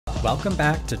Welcome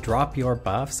back to Drop Your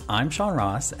Buffs. I'm Sean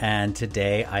Ross, and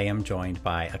today I am joined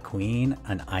by a queen,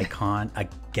 an icon, a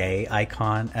gay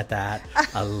icon at that,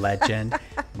 a legend,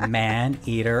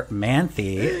 man-eater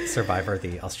Manthey, survivor of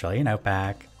the Australian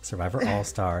Outback, Survivor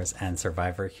All-Stars, and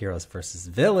Survivor Heroes versus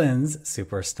Villains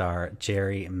superstar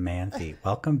Jerri Manthey.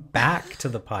 Welcome back to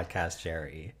the podcast,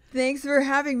 Jerri. Thanks for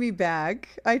having me back.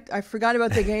 I forgot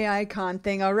about the gay icon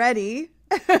thing already.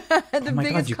 Oh my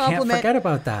God, you can't forget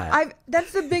about that.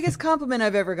 That's the biggest compliment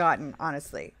I've ever gotten,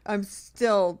 honestly. I'm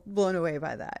still blown away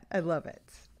by that. I love it.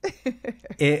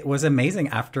 It was amazing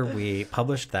after we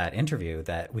published that interview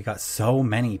that we got so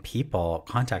many people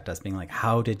contact us being like,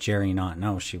 how did Jerri not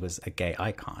know she was a gay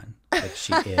icon? Like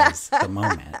she is the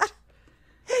moment.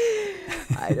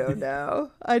 I don't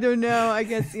know. I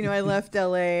guess, I left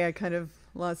LA. I kind of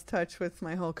lost touch with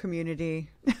my whole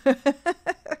community.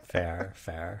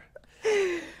 Fair.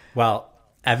 Well,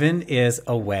 Evan is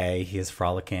away. He is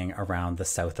frolicking around the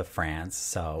south of France.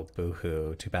 So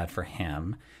boo-hoo. Too bad for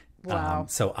him. Wow.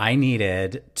 So I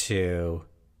needed to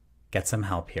get some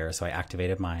help here. So I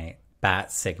activated my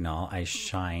bat signal. I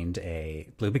shined a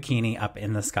blue bikini up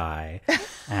in the sky.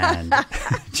 And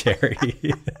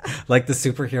Jerri, like the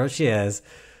superhero she is,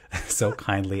 so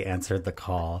kindly answered the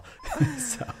call.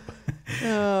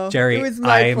 Jerri, it was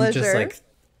my pleasure.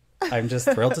 I'm just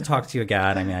thrilled to talk to you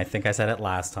again. I mean, I think I said it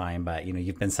last time, but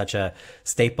you've been such a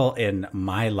staple in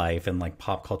my life and like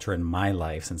pop culture in my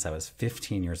life since I was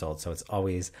 15 years old. So it's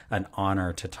always an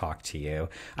honor to talk to you.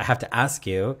 I have to ask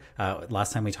you,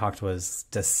 last time we talked was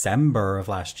December of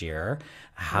last year.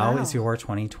 How is your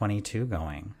 2022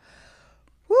 going?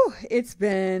 Whew, it's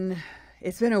been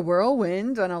a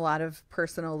whirlwind on a lot of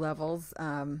personal levels.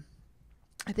 I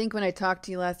think when I talked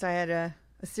to you last, I had a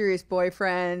serious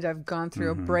boyfriend. I've gone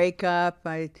through a breakup.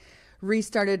 I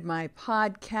restarted my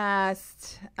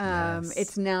podcast. Yes.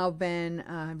 It's now been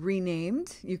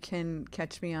renamed. You can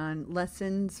catch me on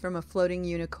Lessons from a Floating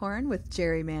Unicorn with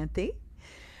Jerri Manthey.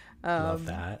 Love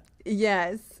that.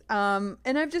 Yes. And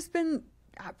I've just been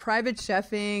private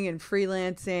chefing and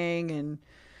freelancing and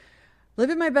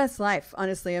living my best life.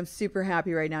 Honestly, I'm super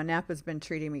happy right now. Napa's been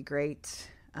treating me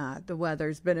great. The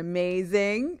weather's been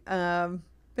amazing.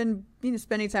 Been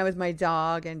spending time with my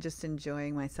dog and just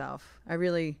enjoying myself. I'm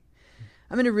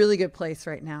in a really good place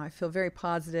right now. I feel very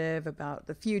positive about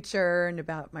the future and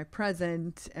about my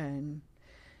present. And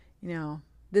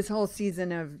this whole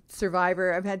season of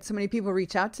Survivor, I've had so many people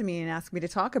reach out to me and ask me to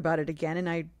talk about it again.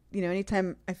 And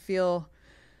anytime I feel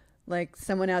like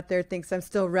someone out there thinks I'm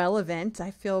still relevant, I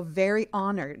feel very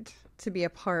honored to be a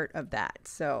part of that.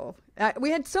 So we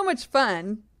had so much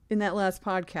fun in that last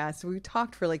podcast. We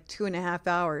talked for like 2.5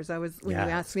 hours. When you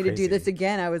asked me to do this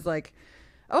again, I was like,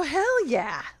 oh, hell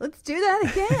yeah, let's do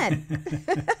that again.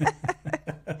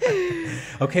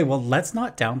 Okay, well, let's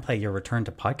not downplay your return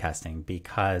to podcasting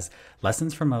because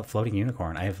Lessons from a Floating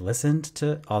Unicorn, I have listened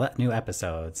to all that new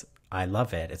episodes. I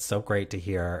love it. It's so great to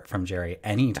hear from Jerri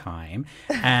anytime.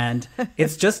 And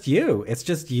it's just you. It's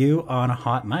just you on a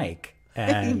hot mic.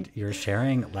 And you're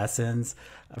sharing lessons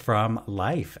from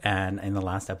life. And in the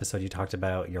last episode, you talked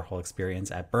about your whole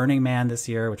experience at Burning Man this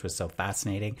year, which was so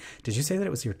fascinating. Did you say that it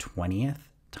was your 20th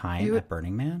time at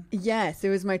Burning Man? Yes, it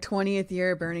was my 20th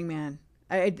year at Burning Man.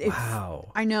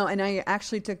 Wow. I know. And I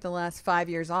actually took the last 5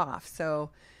 years off.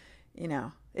 So,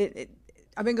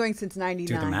 I've been going since 99.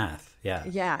 Do the math. Yeah.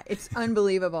 Yeah. It's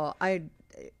unbelievable. It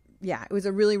was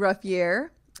a really rough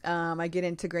year. I get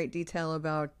into great detail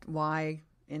about why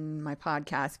in my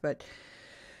podcast, but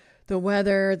the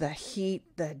weather, the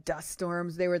heat, the dust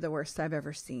storms, they were the worst I've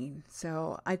ever seen.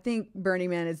 So I think Burning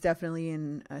Man is definitely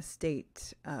in a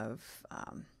state of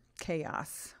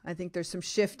chaos. I think there's some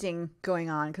shifting going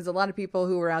on because a lot of people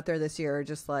who were out there this year are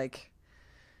just like,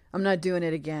 I'm not doing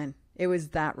it again. It was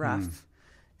that rough.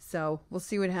 So we'll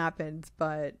see what happens,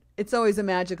 but it's always a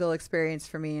magical experience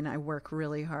for me and I work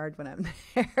really hard when I'm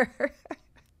there.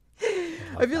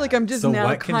 I feel like I'm just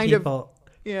now kind of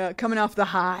coming off the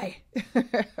high.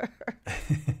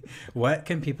 What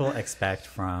can people expect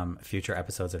from future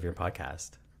episodes of your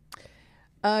podcast?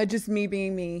 Just me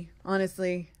being me,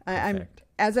 honestly.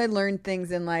 As I learn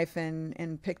things in life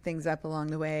and pick things up along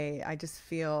the way, I just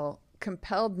feel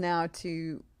compelled now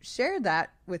to share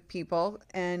that with people.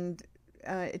 And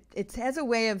it has a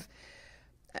way of...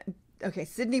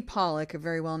 Sidney Pollack, a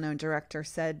very well-known director,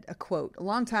 said a quote a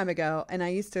long time ago, and I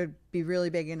used to be really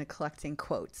big into collecting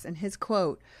quotes. And his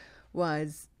quote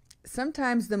was,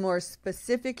 sometimes the more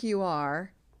specific you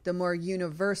are, the more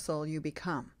universal you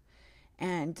become.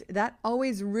 And that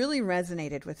always really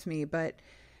resonated with me. But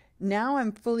now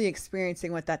I'm fully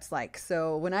experiencing what that's like.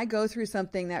 So when I go through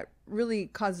something that really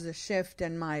causes a shift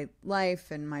in my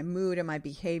life and my mood and my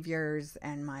behaviors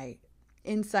and my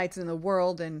insights in the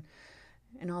world and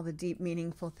all the deep,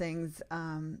 meaningful things,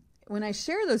 when I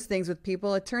share those things with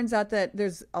people, it turns out that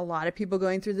there's a lot of people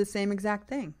going through the same exact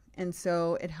thing. And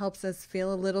so it helps us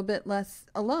feel a little bit less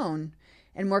alone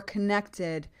and more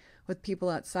connected with people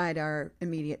outside our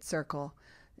immediate circle.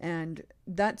 And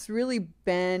that's really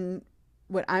been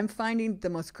what I'm finding the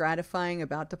most gratifying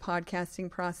about the podcasting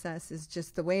process, is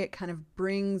just the way it kind of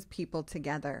brings people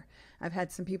together. I've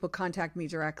had some people contact me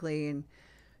directly and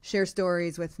share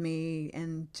stories with me,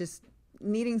 and just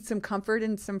needing some comfort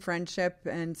and some friendship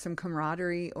and some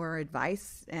camaraderie or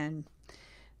advice. And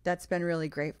that's been really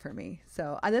great for me.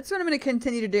 So that's what I'm going to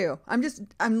continue to do.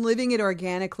 I'm living it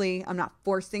organically. I'm not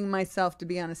forcing myself to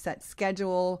be on a set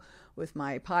schedule with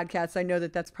my podcast. I know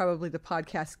that that's probably the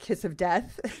podcast kiss of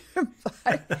death,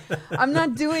 but I'm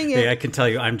not doing it. Hey, I can tell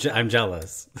you, I'm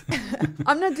jealous.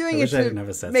 I'm not doing it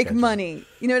to make money.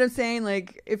 You know what I'm saying?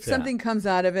 Like, if something comes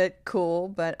out of it, cool,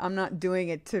 but I'm not doing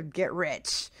it to get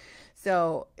rich.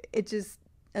 So it just,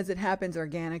 as it happens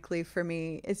organically for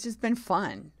me, it's just been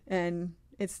fun. And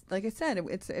it's, like I said,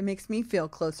 it makes me feel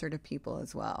closer to people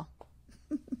as well.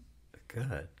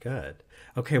 Good.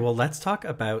 Okay, well, let's talk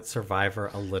about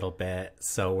Survivor a little bit.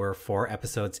 So we're 4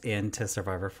 episodes into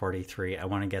Survivor 43. I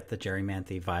want to get the Jerri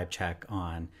Manthey vibe check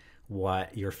on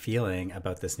what you're feeling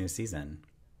about this new season.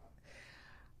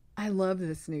 I love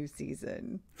this new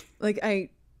season. Like, I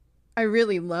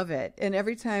really love it. And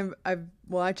every time I've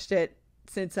watched it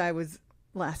since I was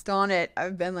last on it,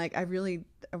 I've been like, I really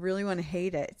want to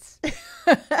hate it.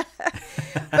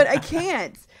 But I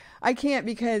can't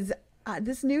because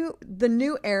the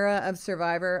new era of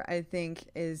Survivor, I think,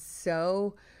 is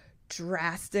so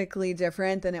drastically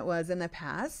different than it was in the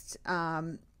past.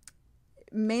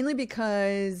 Mainly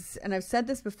because, and I've said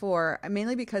this before,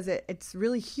 mainly because it's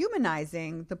really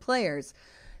humanizing the players.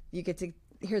 You get to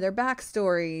hear their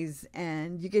backstories,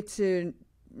 and you get to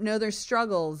know their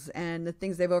struggles and the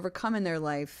things they've overcome in their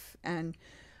life. And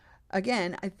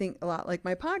again, I think a lot like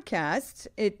my podcast,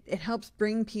 it helps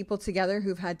bring people together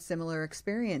who've had similar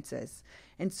experiences.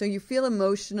 And so you feel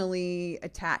emotionally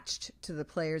attached to the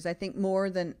players, I think,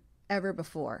 more than ever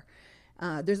before.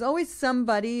 There's always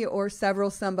somebody or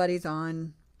several somebodies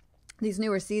on these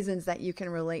newer seasons that you can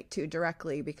relate to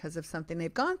directly because of something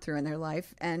they've gone through in their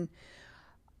life. And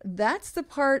that's the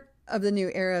part of the new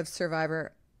era of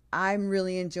Survivor I'm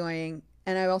really enjoying.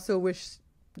 And I also wish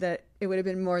that it would have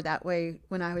been more that way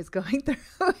when I was going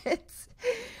through it.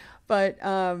 But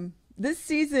this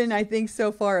season, I think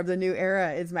so far of the new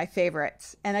era is my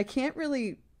favorite. And I can't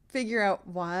really figure out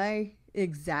why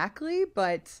exactly,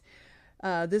 but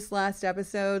this last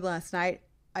episode last night,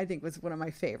 I think, was one of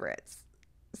my favorites.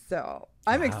 So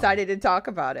I'm excited to talk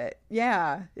about it.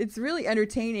 Yeah, it's really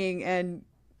entertaining and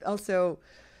also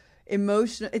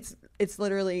emotional. It's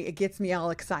literally, it gets me all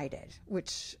excited,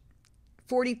 which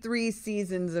 43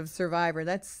 seasons of Survivor,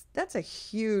 that's a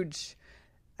huge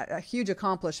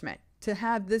accomplishment, to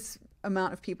have this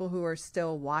amount of people who are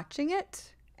still watching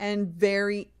it and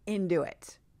very into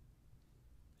it.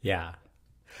 Yeah.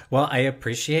 Well, I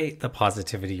appreciate the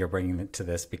positivity you're bringing to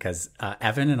this, because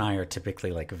Evan and I are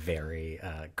typically like very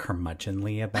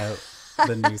curmudgeonly about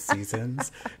the new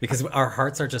seasons, because our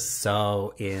hearts are just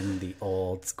so in the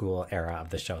old school era of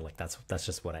the show. Like that's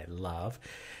just what I love.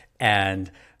 And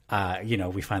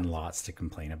we find lots to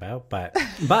complain about, but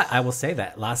I will say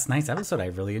that last night's episode I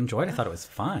really enjoyed. I thought it was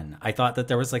fun. I thought that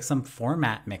there was like some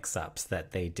format mix-ups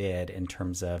that they did in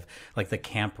terms of like the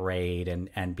camp raid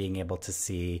and being able to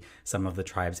see some of the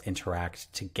tribes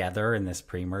interact together in this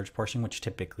pre-merge portion, which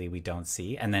typically we don't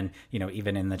see. And then,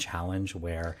 even in the challenge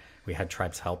where we had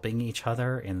tribes helping each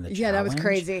other in the challenge. Yeah, that was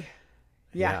crazy.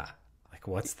 Yeah. Like,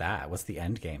 what's that? What's the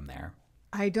end game there?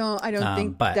 I don't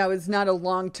think that was not a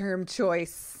long-term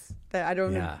choice. That I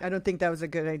don't think that was a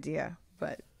good idea,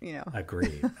 but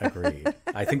Agreed.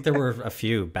 I think there were a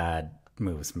few bad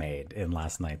moves made in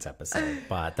last night's episode,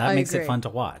 but that makes it fun to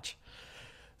watch.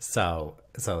 So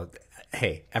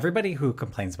hey, everybody who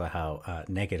complains about how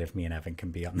negative me and Evan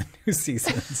can be on the new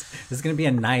seasons, this is going to be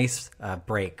a nice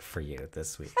break for you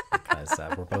this week, because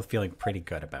we're both feeling pretty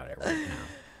good about it right now.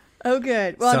 Oh,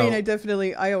 good. Well,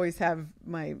 I always have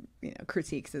my,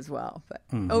 critiques as well, but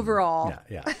overall.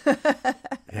 Yeah.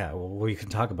 Yeah. Well, we can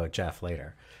talk about Jeff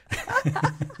later.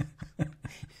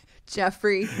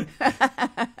 Jeffrey.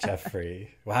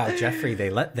 Wow. Jeffrey. They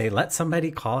let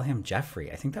somebody call him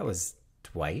Jeffrey. I think that was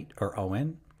Dwight or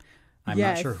Owen. I'm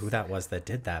not sure who that was that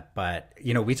did that, but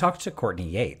we talked to Courtney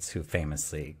Yates, who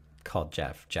famously called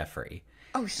Jeff Jeffrey.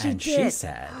 Oh, she and did. she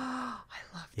said, I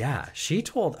love that. yeah, she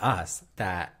told us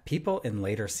that people in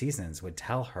later seasons would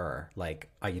tell her, like,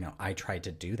 I tried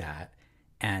to do that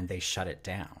and they shut it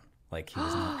down. Like, he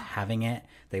was not having it.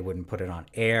 They wouldn't put it on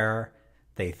air.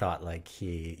 They thought, like,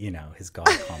 his God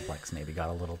complex maybe got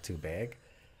a little too big.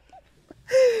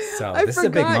 So this is a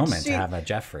big moment to have a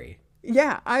Jeffrey.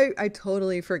 Yeah, I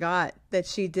totally forgot that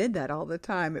she did that all the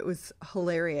time. It was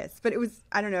hilarious. But it was,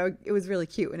 I don't know, it was really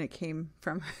cute when it came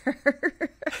from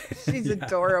her. She's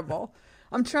adorable.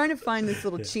 I'm trying to find this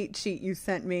little cheat sheet you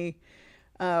sent me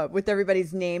with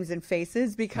everybody's names and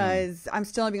faces because I'm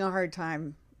still having a hard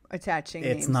time attaching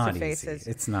names to faces.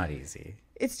 It's not easy.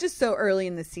 It's just so early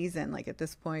in the season. Like at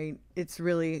this point,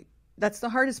 that's the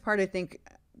hardest part, I think,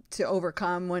 to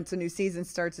overcome once a new season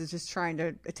starts, is just trying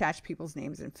to attach people's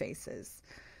names and faces,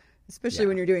 especially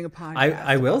when you're doing a podcast.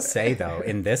 I will say though,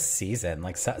 in this season,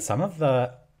 like some of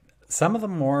the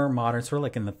more modern, sort of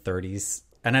like in the 30s,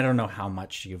 and I don't know how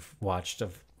much you've watched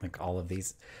of like all of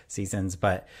these seasons,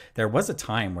 but there was a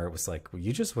time where it was like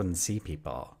you just wouldn't see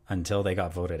people until they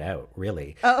got voted out,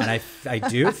 really. And I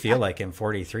do feel like in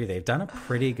 43 they've done a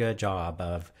pretty good job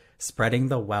of spreading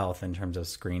the wealth in terms of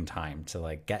screen time to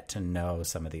like get to know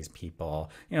some of these people.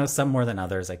 Some more than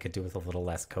others. I could do with a little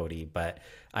less Cody, but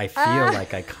I feel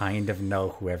like I kind of know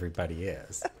who everybody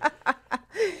is.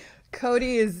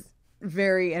 Cody is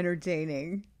very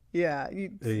entertaining. Yeah.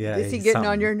 Is he getting something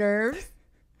on your nerves?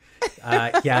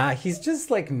 Yeah, he's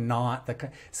just like not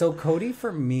so Cody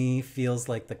for me feels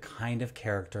like the kind of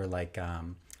character like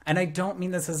and I don't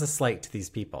mean this as a slight to these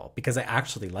people because I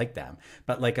actually like them,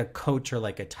 but like a Coach or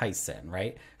like a Tyson,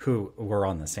 right? Who were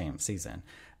on the same season.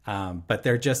 But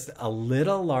they're just a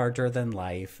little larger than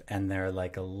life, and they're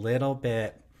like a little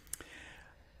bit,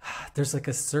 there's like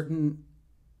a certain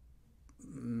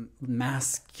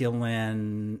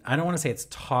masculine, I don't want to say it's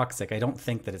toxic. I don't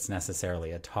think that it's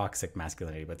necessarily a toxic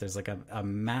masculinity, but there's like a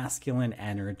masculine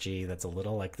energy that's a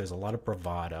little like, there's a lot of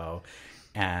bravado.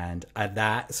 And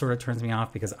that sort of turns me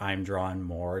off because I'm drawn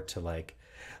more to like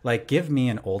give me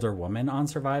an older woman on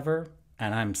Survivor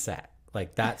and I'm set.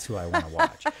 Like that's who I want to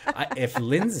watch. If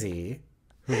Lindsay,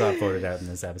 who got voted out in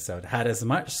this episode, had as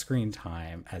much screen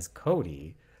time as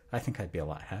Cody, I think I'd be a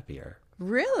lot happier.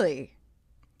 Really?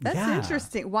 That's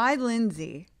interesting. Why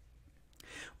Lindsay?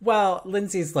 Well,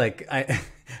 Lindsay's like,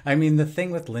 I mean, the thing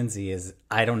with Lindsay is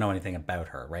I don't know anything about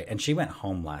her, right? And she went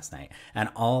home last night, and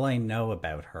all I know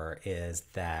about her is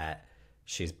that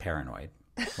she's paranoid,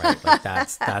 right? Like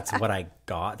that's what I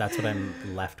got. That's what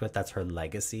I'm left with. That's her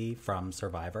legacy from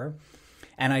Survivor.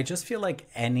 And I just feel like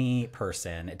any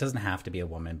person, it doesn't have to be a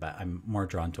woman, but I'm more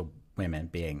drawn to women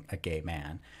being a gay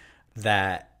man,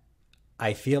 that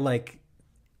I feel like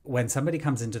when somebody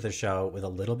comes into the show with a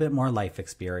little bit more life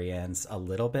experience, a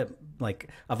little bit like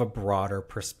of a broader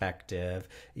perspective,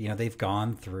 they've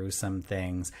gone through some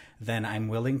things, then I'm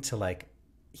willing to like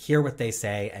hear what they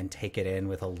say and take it in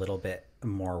with a little bit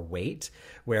more weight.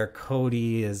 Where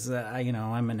Cody is,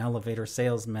 I'm an elevator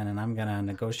salesman and I'm going to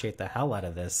negotiate the hell out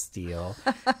of this deal.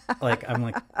 Like, I'm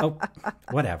like, oh,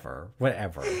 whatever. I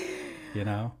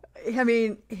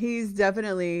mean, he's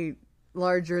definitely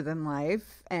larger than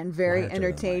life and very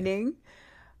entertaining.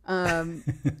 I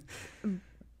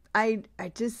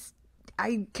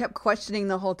kept questioning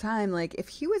the whole time, like, if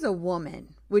he was a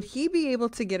woman, would he be able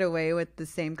to get away with the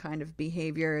same kind of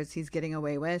behavior as he's getting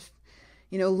away with?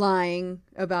 Lying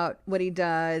about what he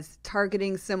does,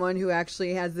 targeting someone who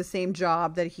actually has the same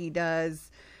job that he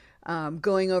does,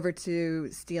 going over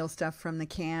to steal stuff from the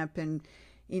camp and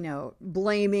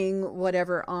blaming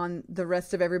whatever on the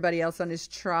rest of everybody else on his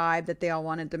tribe that they all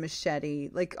wanted the machete.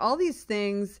 Like all these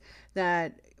things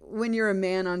that when you're a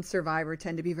man on Survivor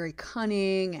tend to be very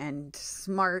cunning and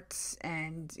smart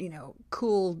and,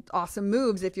 cool, awesome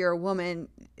moves. If you're a woman,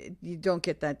 you don't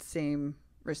get that same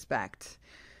respect.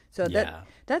 So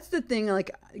that's the thing,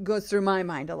 like, goes through my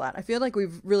mind a lot. I feel like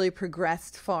we've really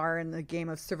progressed far in the game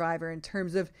of Survivor in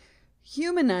terms of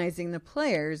humanizing the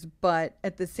players, but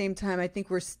at the same time I think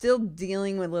we're still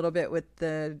dealing with a little bit with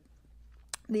the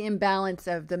imbalance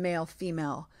of the male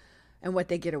female and what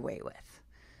they get away with.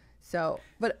 So,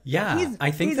 but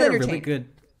I think that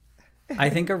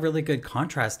a really good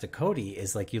contrast to Cody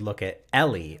is like you look at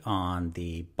Ellie on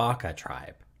the Baka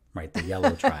tribe, right? The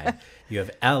yellow tribe. You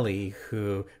have Ellie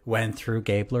who went through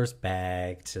Gabler's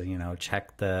bag to,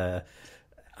 check the,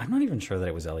 I'm not even sure that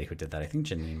it was Ellie who did that. I think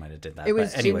Janine might have did that.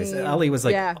 But anyways, Janine. Ellie was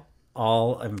like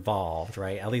all involved,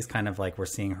 right? Ellie's kind of like, we're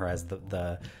seeing her as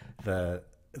the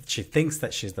she thinks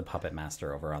that she's the puppet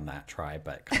master over on that tribe,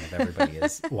 but kind of everybody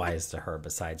is wise to her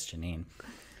besides Janine.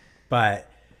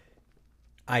 But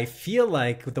I feel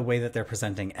like the way that they're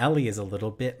presenting Ellie is a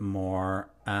little bit more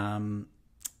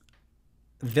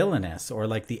villainous, or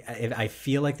like I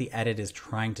feel like the edit is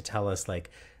trying to tell us like,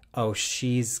 oh,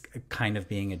 she's kind of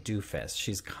being a doofus.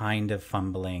 She's kind of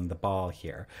fumbling the ball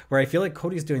here. Where I feel like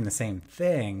Cody's doing the same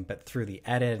thing, but through the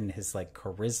edit and his like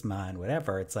charisma and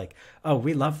whatever, it's like, oh,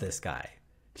 we love this guy.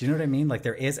 Do you know what I mean? Like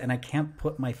there is, and I can't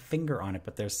put my finger on it,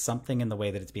 but there's something in the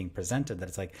way that it's being presented that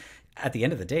it's like, at the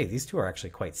end of the day, these two are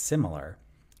actually quite similar,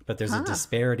 but there's a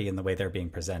disparity in the way they're being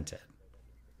presented.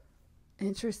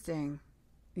 Interesting.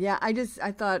 Yeah, I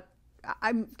thought,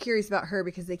 I'm curious about her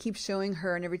because they keep showing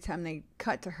her, and every time they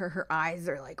cut to her, her eyes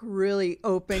are like really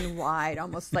open wide,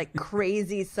 almost like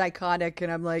crazy psychotic.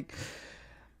 And I'm like,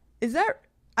 is that,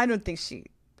 I don't think she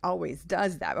always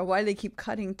does that, but why do they keep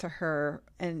cutting to her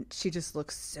and she just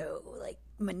looks so like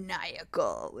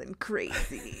maniacal and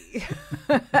crazy?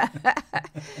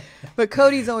 But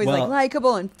Cody's always like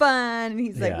likable and fun, and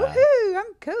he's like, woohoo,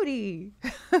 I'm Cody.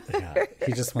 Yeah,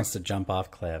 he just wants to jump off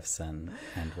cliffs and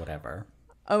whatever.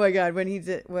 Oh my God, when he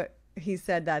did what he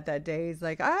said that day, he's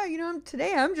like,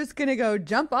 today I'm just gonna go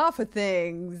jump off of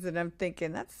things. And I'm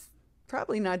thinking that's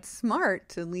probably not smart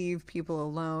to leave people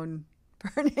alone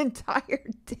for an entire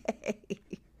day.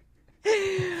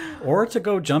 Or to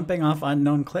go jumping off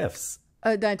unknown cliffs.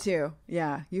 That too.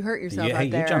 Yeah. You hurt yourself out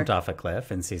there. You jumped off a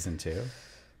cliff in season 2.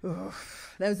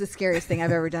 Oof, that was the scariest thing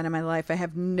I've ever done in my life. I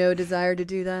have no desire to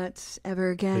do that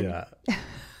ever again. Yeah.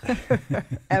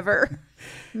 Ever.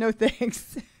 No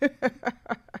thanks.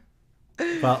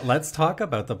 Well, let's talk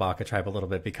about the Baka tribe a little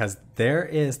bit, because there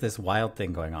is this wild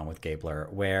thing going on with Gabler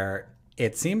where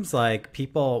it seems like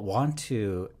people want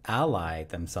to ally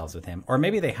themselves with him, or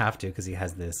maybe they have to because he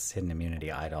has this hidden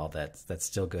immunity idol that's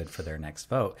still good for their next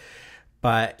vote.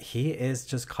 But he is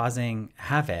just causing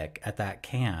havoc at that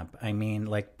camp. I mean,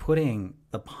 like putting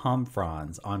the palm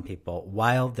fronds on people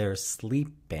while they're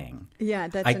sleeping. Yeah,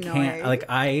 that's annoying.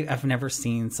 I have never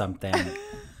seen something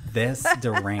this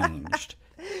deranged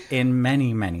in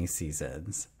many, many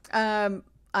seasons. I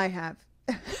have.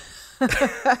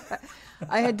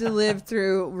 I had to live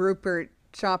through Rupert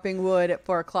chopping wood at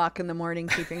 4:00 in the morning,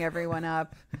 keeping everyone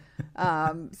up.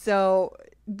 So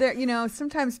there,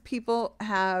 sometimes people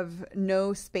have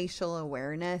no spatial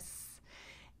awareness,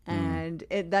 and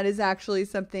that is actually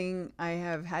something I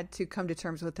have had to come to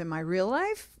terms with in my real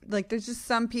life. Like, there's just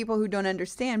some people who don't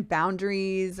understand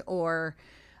boundaries, or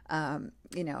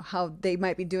how they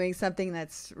might be doing something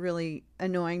that's really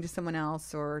annoying to someone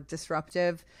else or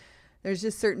disruptive. There's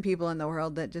just certain people in the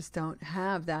world that just don't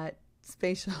have that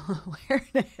spatial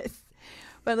awareness.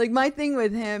 But like, my thing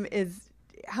with him is,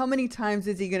 how many times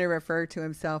is he going to refer to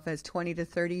himself as 20 to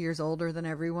 30 years older than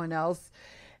everyone else?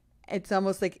 It's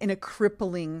almost like in a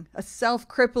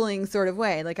self-crippling sort of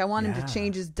way. Like, I want him to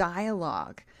change his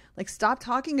dialogue. Like, stop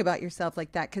talking about yourself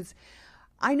like that. Because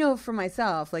I know for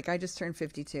myself, like, I just turned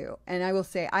 52, and I will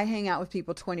say I hang out with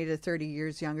people 20 to 30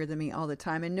 years younger than me all the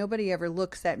time, and nobody ever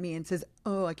looks at me and says,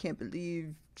 oh, I can't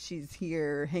believe she's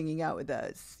here hanging out with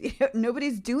us.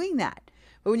 Nobody's doing that.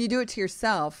 But when you do it to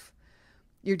yourself,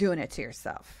 you're doing it to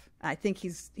yourself. I think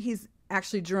he's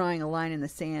actually drawing a line in the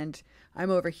sand.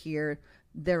 I'm over here,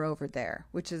 they're over there,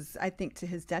 which is, I think, to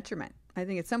his detriment. I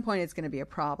think at some point it's going to be a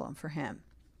problem for him.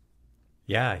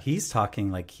 Yeah, he's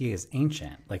talking like he is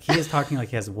ancient. Like, he is talking like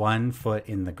he has 1 foot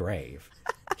in the grave.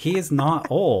 He is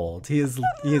not old. He is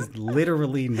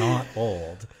literally not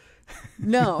old.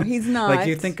 No, he's not. Like,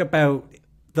 you think about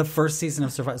the first season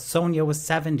of Survivor, Sonia was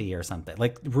 70 or something.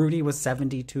 Like, Rudy was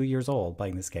 72 years old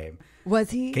playing this game. Was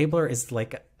he? Gabler is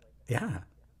like, yeah.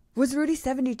 Was Rudy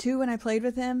 72 when I played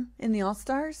with him in the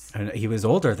All-Stars? He was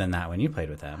older than that when you played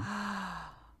with him.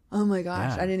 Oh my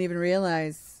gosh, Yeah. I didn't even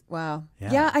realize. Wow.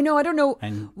 Yeah, I know. I don't know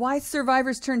why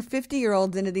survivors turn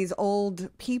 50-year-olds into these old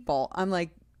people. I'm like,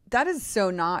 that is so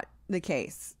not the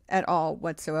case at all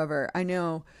whatsoever. I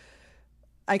know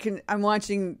I'm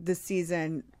watching this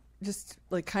season just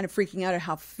like kind of freaking out at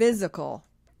how physical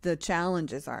the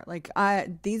challenges are. Like,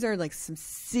 these are like some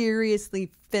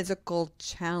seriously physical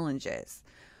challenges,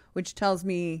 which tells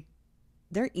me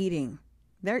they're eating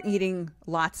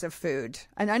lots of food.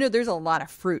 And I know there's a lot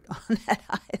of fruit on that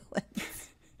island.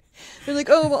 They're like,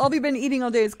 oh, well, all we've been eating all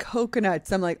day is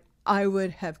coconuts. I'm like, I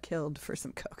would have killed for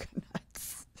some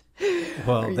coconuts.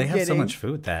 Well, they have so much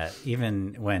food that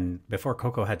even before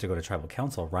Coco had to go to tribal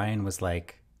council, Ryan was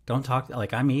like, don't talk,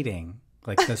 like, I'm eating.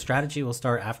 Like, the strategy will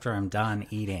start after I'm done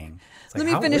eating. It's like,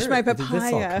 let me finish my where did this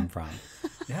all papaya. come from?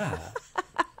 Yeah.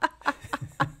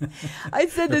 I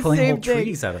said They're the pulling same whole thing.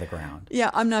 trees out of the ground. Yeah,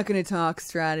 I'm not going to talk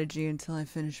strategy until I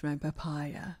finish my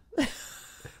papaya.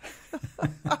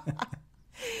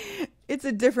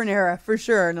 it's a different era for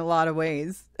sure in a lot of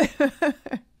ways.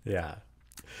 Yeah.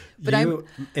 But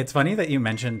it's funny that you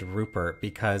mentioned Rupert,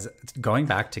 because going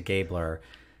back to Gabler,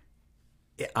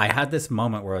 I had this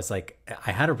moment where I was like,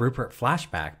 I had a Rupert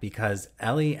flashback, because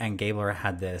Ellie and Gabler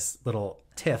had this little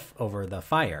tiff over the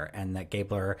fire, and that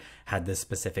Gabler had this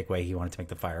specific way he wanted to make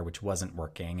the fire, which wasn't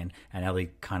working. And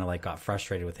Ellie kind of like got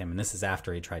frustrated with him. And this is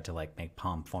after he tried to like make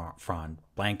palm frond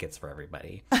blankets for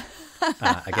everybody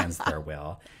against their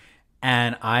will.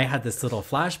 And I had this little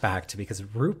flashback to, because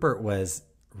Rupert was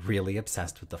really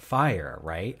obsessed with the fire,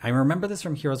 right? I remember this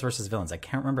from Heroes versus Villains. I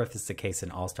can't remember if this is the case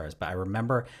in All Stars, but I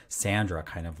remember Sandra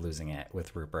kind of losing it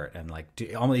with Rupert, and like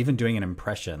even doing an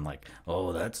impression like,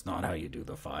 "Oh, that's not how you do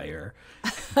the fire."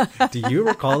 Do you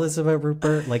recall this about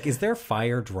Rupert? Like, is there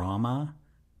fire drama?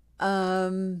 I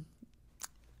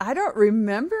don't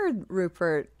remember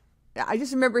Rupert. I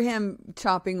just remember him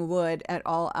chopping wood at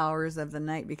all hours of the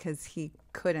night because he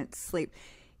couldn't sleep.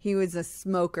 He was a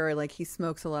smoker, like he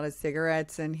smokes a lot of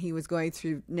cigarettes, and he was going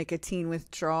through nicotine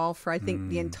withdrawal for, I think,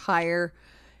 the entire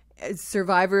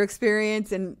Survivor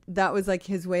experience. And that was like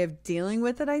his way of dealing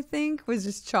with it, I think, was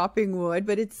just chopping wood.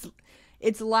 But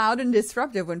it's loud and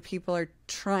disruptive when people are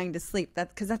trying to sleep.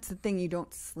 Because that's the thing, you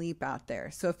don't sleep out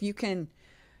there. So if you can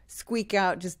squeak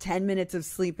out just 10 minutes of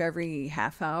sleep every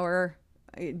half hour,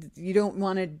 you don't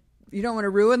want to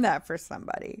ruin that for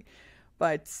somebody.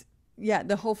 But yeah,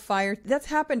 the whole fire, that's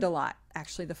happened a lot,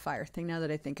 actually, the fire thing, now that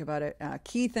I think about it.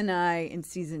 Keith and I, in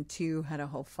season 2, had a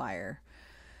whole fire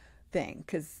thing,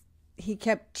 because he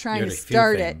kept trying to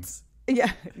start it.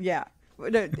 Yeah.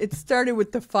 It started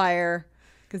with the fire,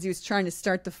 because he was trying to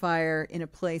start the fire in a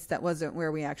place that wasn't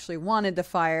where we actually wanted the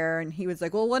fire. And he was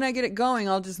like, well, when I get it going,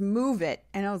 I'll just move it.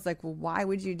 And I was like, well, why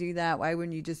would you do that? Why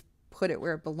wouldn't you just put it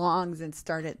where it belongs and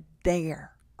start it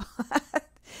there?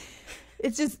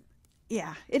 It's just...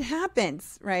 yeah, it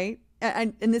happens, right?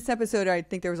 And in this episode, I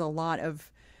think there was a lot of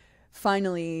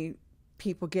finally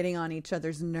people getting on each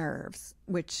other's nerves,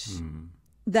 which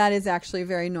that is actually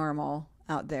very normal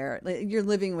out there. You're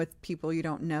living with people you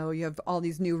don't know. You have all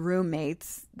these new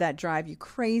roommates that drive you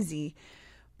crazy.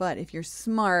 But if you're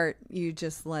smart, you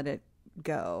just let it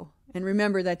go. And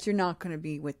remember that you're not going to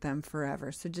be with them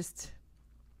forever. So just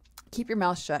keep your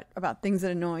mouth shut about things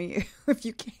that annoy you if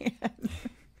you can.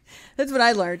 That's what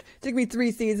I learned. It took me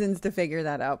 3 seasons to figure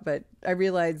that out, but I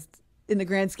realized in the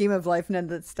grand scheme of life, none of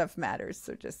that stuff matters.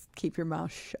 So just keep your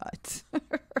mouth shut.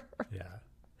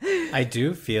 Yeah. I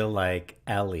do feel like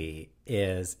Ellie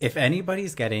is, if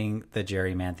anybody's getting the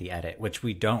Jerri Manthey edit, which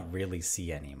we don't really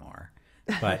see anymore,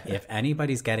 but if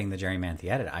anybody's getting the Jerri Manthey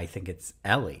edit, I think it's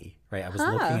Ellie, right? I was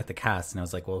looking at the cast and I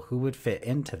was like, well, who would fit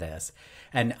into this?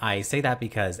 And I say that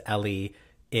because Ellie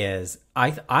is,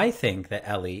 I think that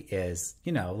Ellie is,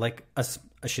 you know, like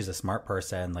she's a smart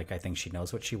person. Like, I think she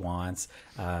knows what she wants,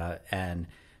 and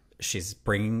she's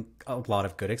bringing a lot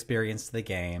of good experience to the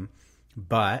game.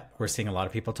 But we're seeing a lot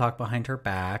of people talk behind her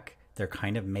back. They're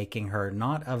kind of making her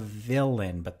not a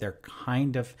villain, but they're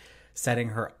kind of setting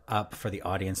her up for the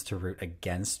audience to root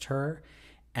against her.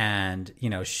 And, you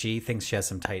know, she thinks she has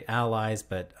some tight allies,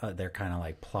 but they're kind of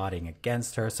like plotting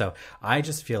against her. So I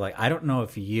just feel like, I don't know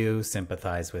if you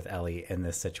sympathize with Ellie in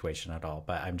this situation at all,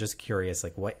 but I'm just curious,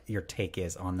 like, what your take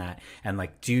is on that. And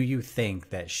like, do you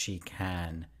think that she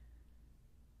can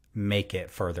make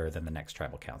it further than the next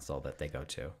tribal council that they go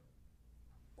to?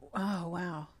 Oh,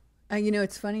 wow. You know,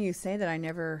 it's funny you say that. I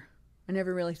never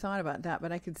really thought about that,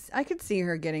 but I could see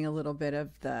her getting a little bit of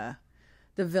the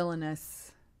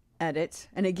villainous edit.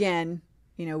 And again,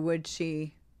 you know, would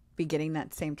she be getting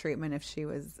that same treatment if she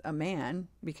was a man?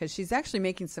 Because she's actually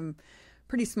making some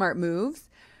pretty smart moves.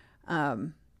 I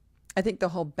think the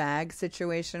whole bag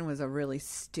situation was a really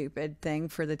stupid thing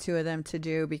for the two of them to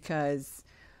do, because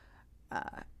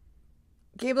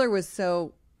Gabler was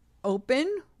so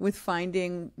open with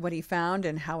finding what he found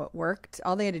and how it worked.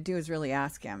 All they had to do was really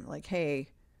ask him, like, hey,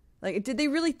 like, did they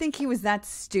really think he was that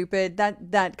stupid?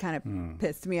 That kind of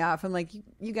pissed me off. I'm like,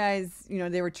 you guys, you know,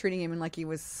 they were treating him like he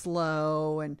was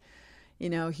slow, and, you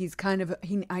know, he's kind of,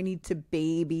 I need to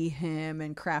baby him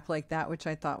and crap like that, which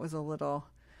I thought was a little,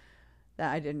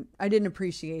 that I didn't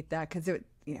appreciate that, because it,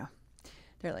 you know,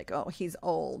 they're like, oh, he's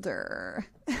older.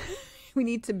 We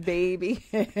need to baby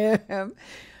him.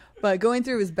 But going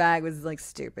through his bag was like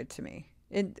stupid to me.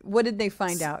 What did they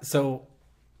find out? So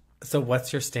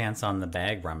what's your stance on the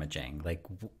bag rummaging?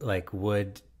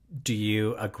 Do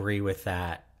you agree with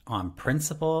that on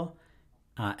principle?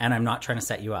 And I'm not trying to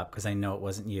set you up, because I know it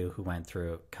wasn't you who went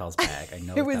through Kel's bag. I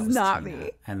know it was not Tina.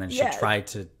 me. And then she tried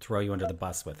to throw you under the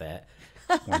bus with it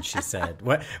when she said,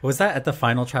 what was that at the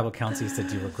final tribal council? You said,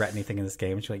 do you regret anything in this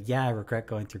game? And she's like, yeah, I regret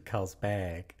going through Kel's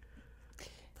bag.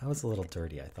 That was a little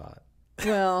dirty, I thought.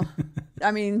 Well,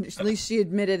 I mean, at least she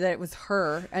admitted that it was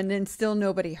her, and then still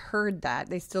nobody heard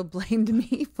that. They still blamed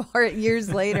me for it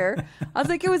years later. I was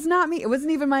like, it was not me. It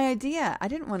wasn't even my idea. I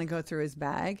didn't want to go through his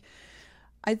bag.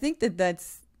 I think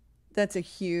that's a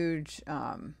huge,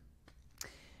 I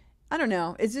don't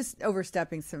know. It's just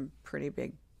overstepping some pretty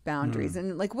big boundaries.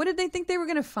 And like, what did they think they were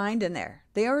going to find in there?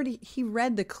 He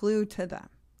read the clue to them.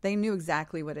 They knew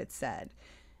exactly what it said.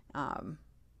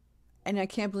 And I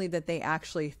can't believe that they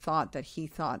actually thought that he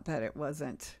thought that it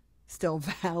wasn't still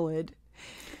valid.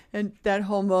 And that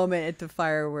whole moment at the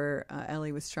fire where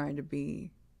Ellie was trying to be,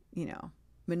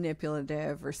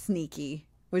 manipulative or sneaky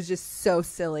was just so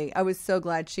silly. I was so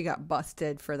glad she got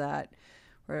busted for that.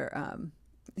 Where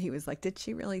he was like, did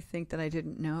she really think that I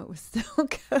didn't know it was still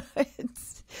good?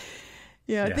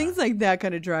 Yeah, things like that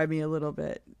kind of drive me a little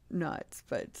bit nuts.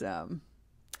 But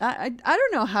I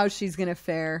don't know how she's going to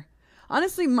fare.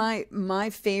 Honestly, my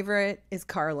favorite is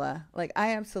Carla. Like,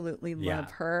 I absolutely love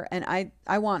her, and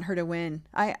I want her to win.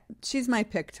 She's my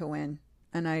pick to win,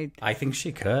 and I think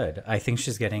she could. I think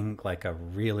she's getting like a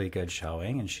really good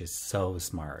showing, and she's so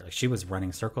smart. Like, she was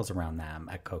running circles around them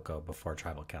at Coco before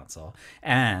Tribal Council,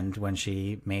 and when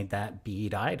she made that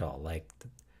bead idol, like,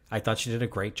 I thought she did a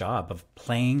great job of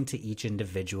playing to each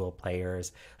individual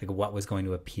players, like what was going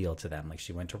to appeal to them. Like,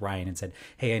 she went to Ryan and said,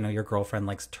 hey, I know your girlfriend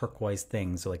likes turquoise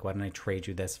things, so like, why don't I trade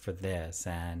you this for this?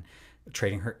 And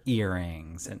trading her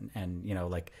earrings and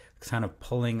like kind of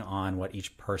pulling on what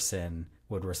each person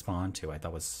would respond to, I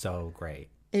thought was so great.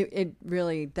 It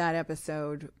really, that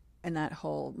episode and that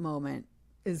whole moment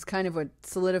is kind of what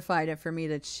solidified it for me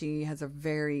that she has a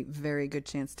very, very good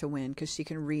chance to win, because she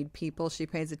can read people. She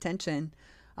pays attention,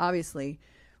 obviously,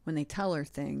 when they tell her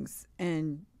things,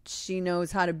 and she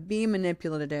knows how to be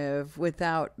manipulative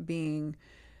without being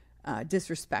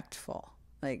disrespectful.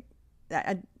 Like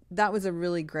that was a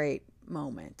really great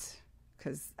moment,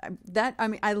 because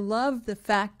I love the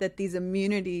fact that these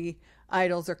immunity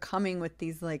idols are coming with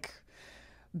these like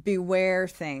beware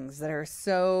things that are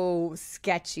so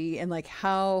sketchy, and like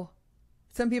how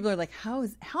some people are like, how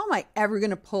am I ever going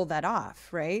to pull that off,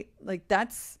 right? Like,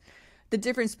 that's the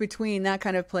difference between that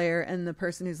kind of player and the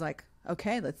person who's like,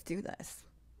 okay, let's do this.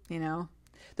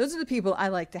 Those are the people I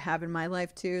like to have in my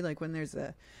life too. Like, when there's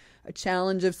a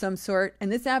challenge of some sort, and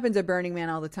this happens at Burning Man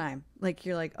all the time. Like,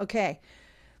 you're like, okay,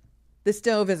 the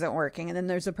stove isn't working. And then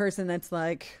there's a person that's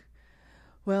like,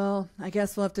 well, I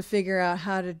guess we'll have to figure out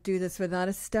how to do this without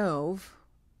a stove.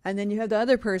 And then you have the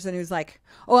other person who's like,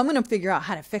 oh, I'm going to figure out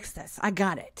how to fix this. I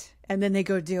got it. And then they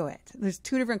go do it. There's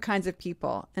two different kinds of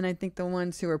people. And I think the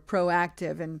ones who are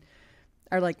proactive and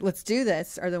are like, let's do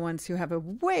this, are the ones who have a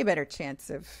way better chance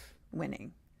of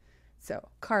winning. So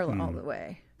Carla all the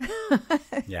way.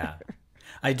 Yeah.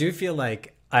 I do feel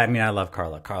like, I love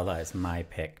Carla. Carla is my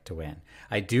pick to win.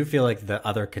 I do feel like the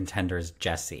other contender is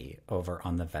Jesse over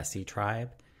on the Vesey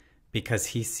tribe, because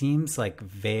he seems like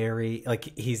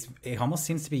he almost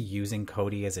seems to be using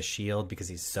Cody as a shield because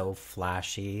he's so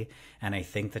flashy. And I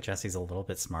think that Jesse's a little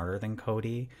bit smarter than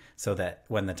Cody, so that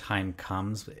when the time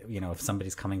comes, if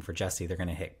somebody's coming for Jesse, they're going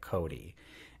to hit Cody.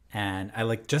 And I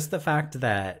like just the fact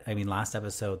that, last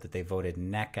episode that they voted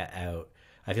NECA out,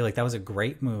 I feel like that was a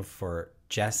great move for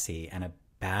Jesse and a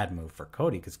bad move for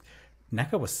Cody, because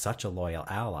NECA was such a loyal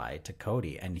ally to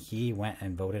Cody, and he went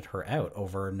and voted her out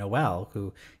over Noelle,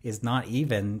 who is not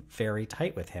even very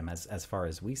tight with him as far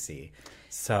as we see.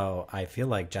 So I feel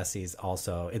like Jesse's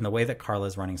also, in the way that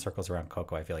Carla's running circles around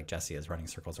Coco, I feel like Jesse is running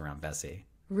circles around Vesey.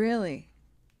 Really?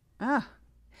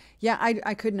 Yeah,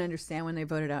 I couldn't understand when they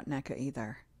voted out NECA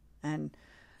either. And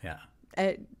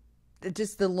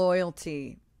just the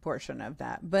loyalty portion of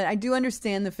that. But I do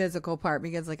understand the physical part,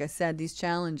 because like I said, these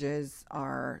challenges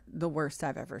are the worst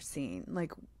I've ever seen.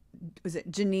 Like, was it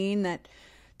Janine that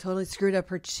totally screwed up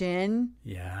her chin?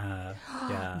 Yeah.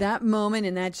 That moment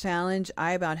in that challenge,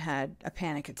 I about had a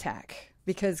panic attack,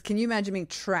 because can you imagine being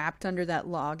trapped under that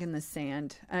log in the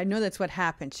sand? I know that's what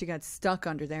happened. She got stuck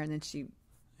under there, and then she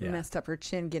messed up her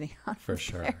chin getting out for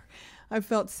sure. There. I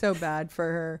felt so bad for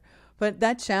her. But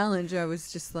that challenge, I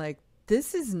was just like,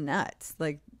 this is nuts.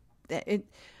 Like, I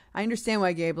understand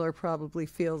why Gabler probably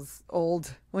feels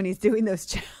old when he's doing those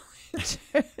challenges.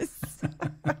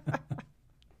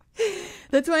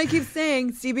 That's why I keep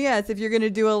saying, CBS, if you're going to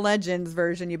do a Legends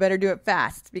version, you better do it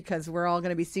fast, because we're all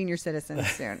going to be senior citizens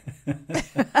soon.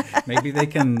 Maybe they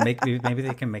can make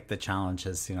the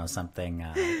challenges, something,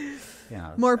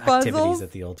 more activities puzzles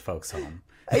at the old folks' home.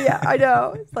 Yeah, I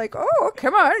know. It's like, oh,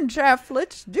 come on, Jeff,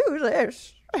 let's do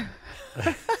this.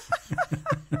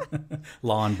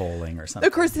 Lawn bowling or something.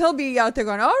 Of course, he'll be out there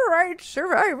going, all right,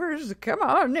 survivors, come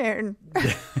on in.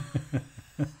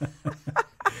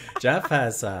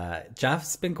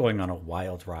 Jeff's been going on a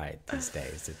wild ride these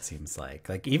days, it seems like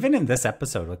even in this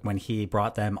episode, like when he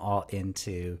brought them all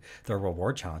into the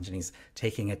reward challenge and he's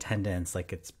taking attendance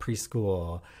like it's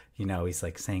preschool, he's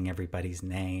like saying everybody's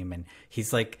name, and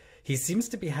he's like, he seems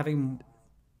to be having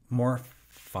more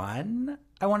fun,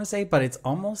 I want to say, but it's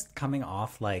almost coming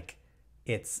off like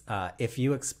it's if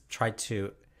you try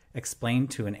to explain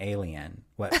to an alien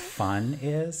what fun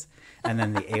is, and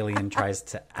then the alien tries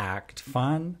to act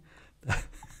fun.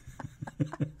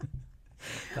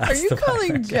 Are you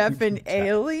calling Jeff an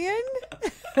alien?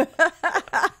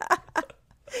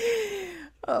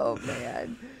 Oh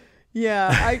man.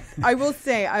 Yeah, I will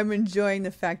say I'm enjoying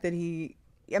the fact that he's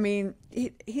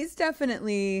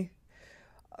definitely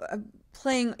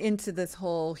playing into this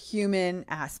whole human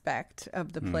aspect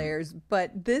of the players,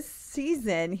 but this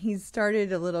season he's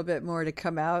started a little bit more to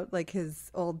come out like his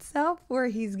old self, where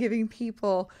he's giving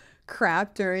people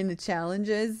crap during the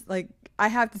challenges. Like, I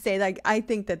have to say, like, I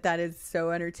think that is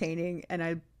so entertaining, and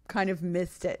I kind of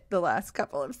missed it the last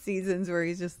couple of seasons where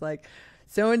he's just like,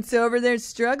 so and so over there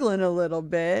struggling a little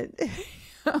bit.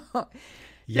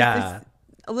 Yeah,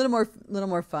 a little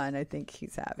more fun I think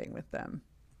he's having with them.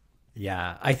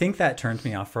 Yeah, I think that turned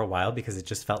me off for a while because it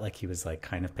just felt like he was like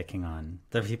kind of picking on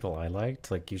the people I liked,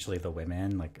 like usually the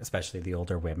women, like especially the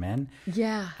older women.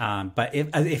 Yeah. But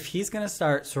if he's going to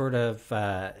start sort of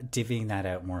divvying that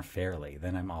out more fairly,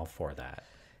 then I'm all for that.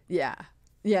 Yeah.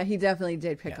 Yeah, he definitely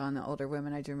did pick on the older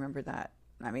women. I do remember that.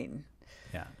 I mean,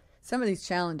 yeah. Some of these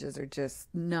challenges are just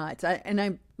nuts. And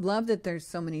I love that there's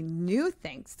so many new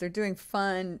things. They're doing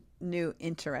fun, new,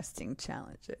 interesting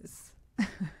challenges.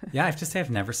 Yeah, I have to say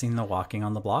I've never seen the walking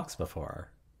on the blocks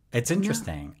before. It's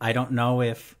interesting. No. I don't know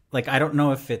if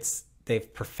it's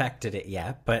they've perfected it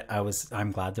yet, but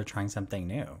I'm glad they're trying something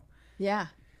new. Yeah.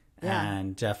 Yeah.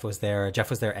 And Jeff was there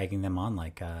egging them on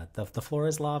like the floor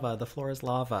is lava, the floor is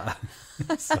lava.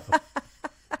 So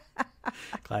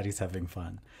glad he's having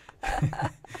fun.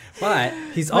 But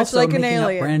he's also like making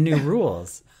up brand new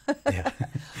rules. Yeah.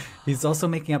 He's also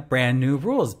making up brand new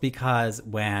rules because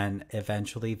when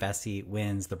eventually Vesey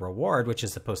wins the reward, which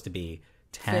is supposed to be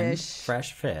 10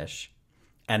 fresh fish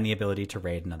and the ability to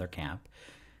raid another camp,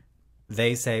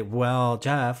 they say, well,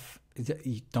 Jeff,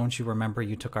 don't you remember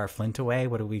you took our flint away?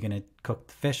 What are we going to cook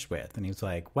the fish with? And he was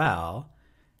like, well,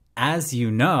 as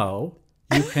you know,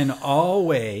 you can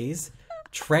always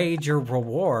trade your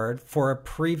reward for a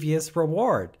previous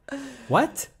reward.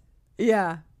 What?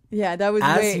 Yeah. Yeah, that was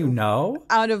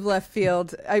out of left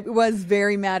field. It was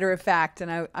very matter of fact,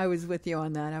 and I was with you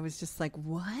on that. I was just like,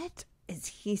 what is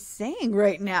he saying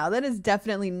right now? That has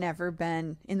definitely never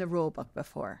been in the rule book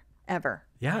before, ever.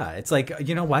 Yeah, it's like,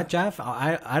 you know what, Jeff?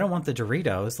 I don't want the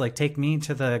Doritos. Like, take me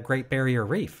to the Great Barrier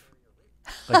Reef.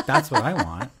 Like, that's what I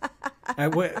want.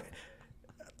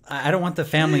 I don't want the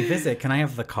family visit. Can I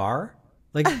have the car?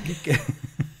 Like,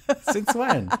 since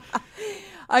when?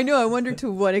 I know. I wonder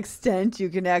to what extent you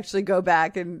can actually go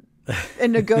back and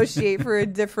negotiate for a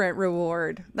different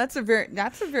reward. That's a very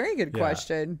good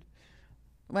question.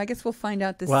 Well, I guess we'll find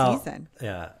out this season.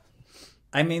 Yeah.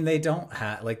 I mean, they don't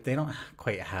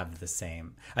quite have the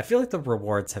same. I feel like the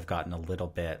rewards have gotten a little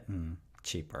bit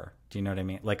cheaper. Do you know what I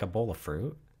mean? Like a bowl of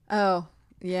fruit. Oh,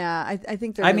 yeah. I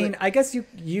think they're. I mean, I guess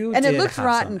you and did it looks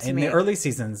rotten to me in the early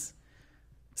seasons.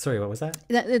 Sorry, what was that?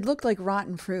 It looked like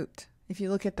rotten fruit. If you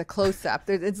look at the close-up,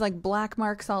 it's like black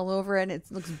marks all over it. It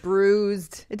looks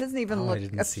bruised. It doesn't even look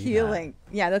appealing.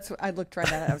 Yeah, that's what I looked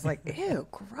right at it. I was like, ew,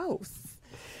 gross.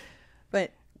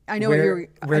 But I know what you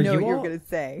were going to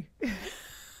say.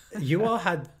 You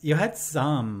had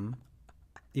some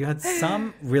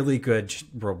really good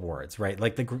rewards, right?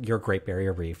 Like your Great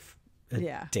Barrier Reef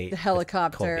date, the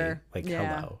helicopter. Colby,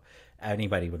 hello,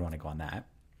 anybody would want to go on that.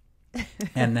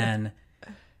 And then.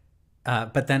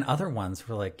 But then other ones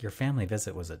were like your family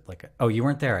visit was you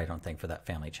weren't there, I don't think, for that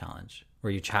family challenge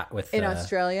where you chat with in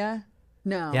Australia.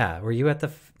 No. Yeah, were you at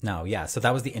no? Yeah, so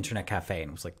that was the internet cafe and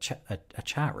it was like a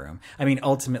chat room. I mean,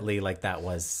 ultimately, like that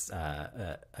was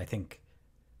I think,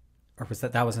 or was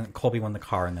that wasn't Colby won the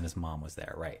car and then his mom was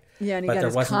there, right? Yeah, and he got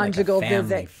his conjugal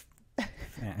visit.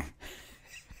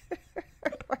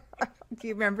 Do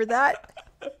you remember that?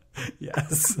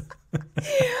 Yes.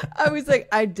 I was like,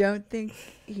 I don't think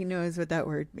he knows what that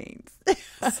word means.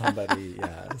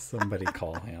 Somebody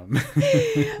call him.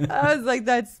 I was like,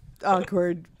 that's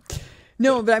awkward.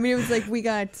 No, but I mean, it was like we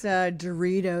got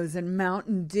Doritos and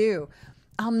Mountain Dew.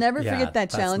 I'll never forget that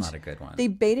challenge. That's not a good one. They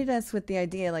baited us with the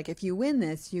idea, like, if you win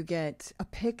this, you get a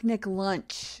picnic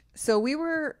lunch. So we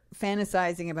were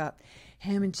fantasizing about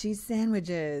ham and cheese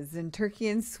sandwiches and turkey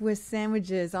and Swiss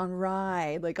sandwiches on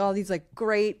rye, like all these like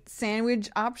great sandwich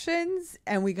options.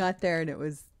 And we got there and it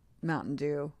was Mountain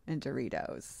Dew and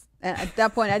Doritos. And at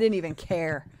that point, I didn't even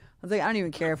care. I was like, I don't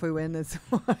even care if we win this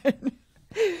one.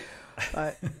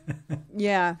 But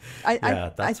yeah,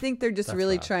 I think they're just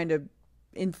really trying to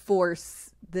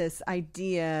enforce this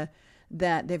idea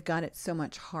that they've got it so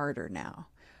much harder now.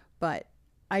 But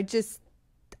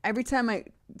every time I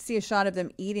see a shot of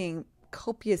them eating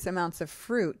copious amounts of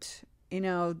fruit, you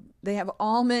know, they have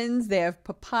almonds, they have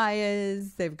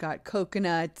papayas, they've got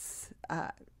coconuts.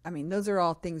 I mean, those are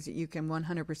all things that you can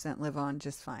 100% live on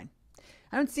just fine.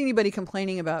 I don't see anybody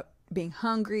complaining about being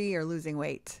hungry or losing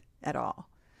weight at all.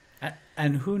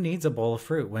 And who needs a bowl of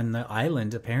fruit when the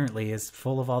island apparently is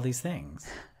full of all these things?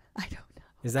 I don't know.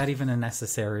 Is that even a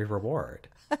necessary reward?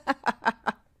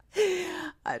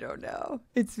 I don't know.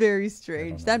 It's very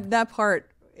strange. That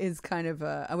part is kind of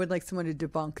I would like someone to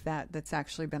debunk that. That's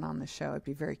actually been on the show. I'd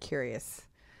be very curious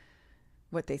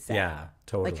what they say. Yeah,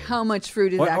 totally. Like how much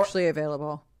fruit is actually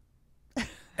available.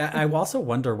 I also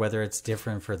wonder whether it's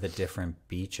different for the different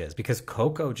beaches, because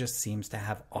Coco just seems to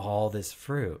have all this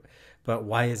fruit. But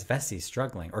why is Vessi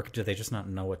struggling? Or do they just not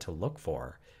know what to look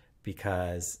for?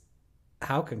 Because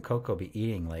how can Coco be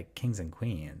eating like kings and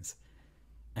queens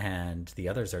and the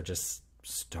others are just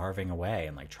starving away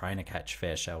and like trying to catch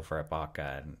fish over at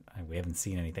Baca? And we haven't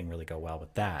seen anything really go well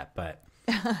with that. But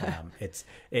I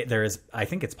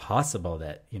think it's possible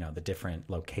that, you know, the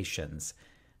different locations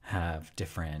have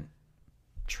different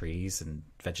trees and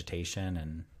vegetation,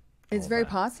 and it's very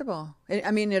possible.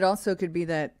 I mean, it also could be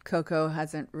that Coco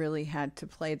hasn't really had to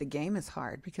play the game as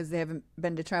hard because they haven't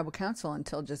been to tribal council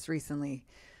until just recently.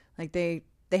 Like they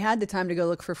had the time to go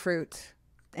look for fruit,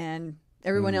 and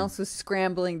everyone else was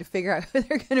scrambling to figure out who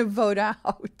they're going to vote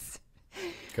out.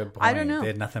 Good point. I don't know. They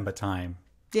had nothing but time.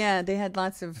 Yeah, they had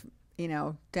lots of, you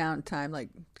know, downtime, like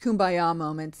kumbaya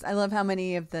moments. I love how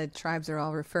many of the tribes are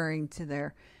all referring to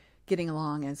their getting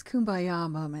along as kumbaya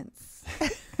moments.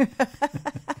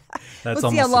 That's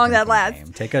we'll see how long that lasts.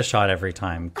 Game. Take a shot every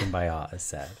time kumbaya is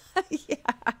said. Yeah.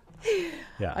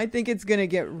 I think it's going to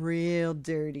get real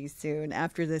dirty soon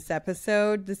after this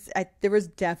episode. There was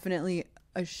definitely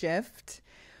a shift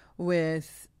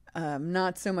with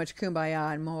not so much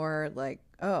kumbaya and more like,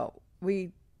 oh,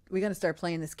 we got to start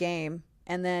playing this game.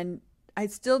 And then I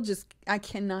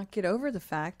cannot get over the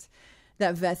fact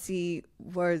that Vessi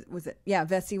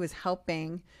was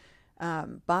helping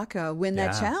Baca win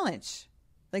that challenge.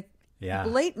 Like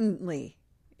blatantly.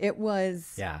 It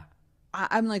was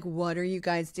I'm like, what are you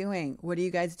guys doing? What are you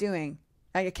guys doing?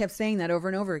 I kept saying that over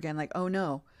and over again, like, oh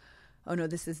no,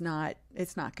 this is not,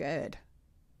 it's not good.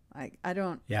 Like, I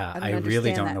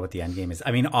really don't know what the end game is.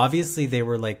 I mean, obviously they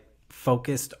were like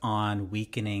focused on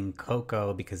weakening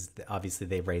Coco because obviously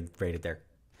they raided their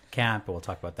camp, and we'll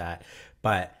talk about that.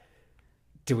 But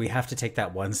do we have to take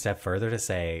that one step further to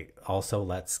say, also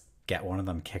let's get one of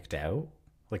them kicked out?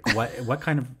 Like what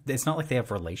kind of, it's not like they have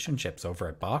relationships over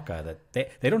at Baca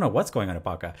that they don't know what's going on at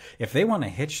Baca. If they want to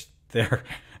hitch their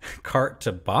cart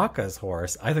to Baca's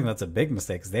horse, I think that's a big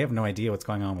mistake because they have no idea what's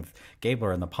going on with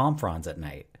Gabler and the palm fronds at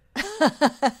night.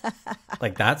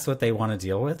 Like that's what they want to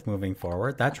deal with moving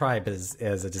forward. That tribe is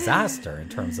a disaster in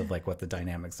terms of like what the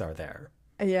dynamics are there.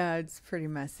 Yeah, it's pretty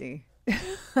messy.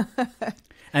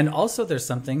 And also there's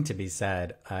something to be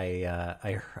said.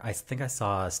 I think I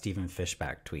saw Stephen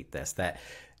Fishback tweet this, that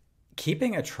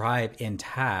keeping a tribe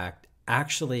intact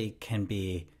actually can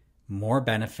be more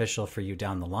beneficial for you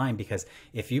down the line, because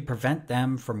if you prevent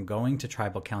them from going to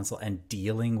tribal council and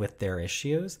dealing with their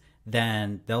issues,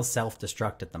 then they'll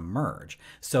self-destruct at the merge.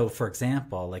 So for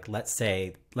example, like let's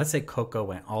say Coco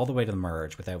went all the way to the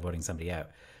merge without voting somebody out.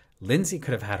 Lindsay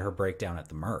could have had her breakdown at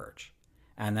the merge.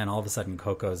 And then all of a sudden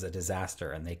Coco's a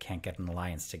disaster and they can't get an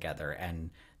alliance together,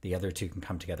 and the other two can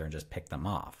come together and just pick them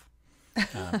off.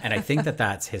 And I think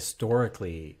that's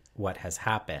historically what has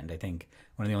happened. I think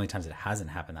one of the only times it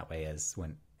hasn't happened that way is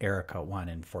when Erica won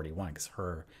in 41, because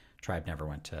her tribe never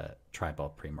went to tribal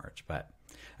pre-merge. But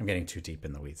I'm getting too deep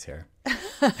in the weeds here.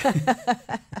 I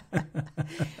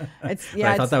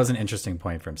thought that was an interesting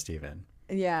point from Stephen.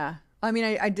 Yeah. I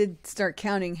mean, I did start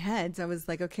counting heads. I was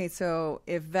like, okay, so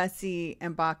if Vessi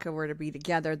and Baca were to be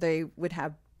together, they would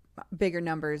have bigger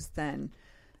numbers than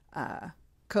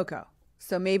Coco.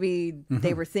 So maybe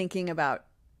they were thinking about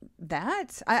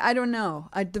that. I don't know.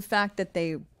 The fact that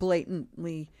they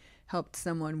blatantly helped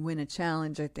someone win a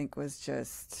challenge, I think, was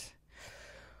just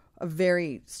a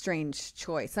very strange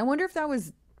choice. I wonder if that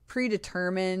was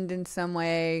predetermined in some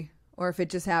way or if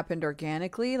it just happened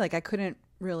organically. Like, I couldn't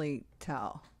really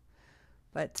tell.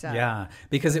 But yeah,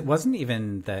 because it wasn't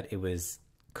even that it was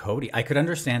Cody. I could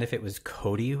understand if it was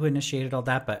Cody who initiated all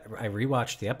that, but I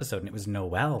rewatched the episode and it was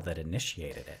Noelle that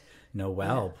initiated it.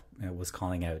 Noelle was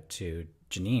calling out to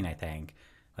Janine, I think,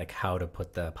 like how to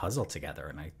put the puzzle together.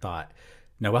 And I thought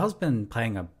Noelle's been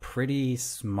playing a pretty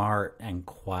smart and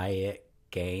quiet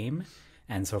game.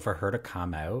 And so for her to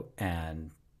come out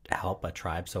and help a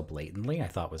tribe so blatantly, I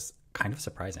thought was kind of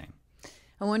surprising.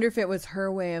 I wonder if it was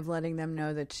her way of letting them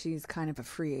know that she's kind of a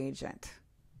free agent.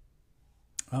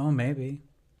 Oh, maybe.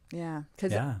 Yeah,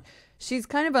 because she's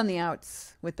kind of on the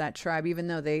outs with that tribe, even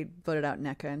though they voted out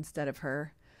NECA instead of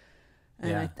her.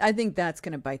 And I think that's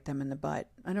going to bite them in the butt.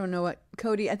 I don't know what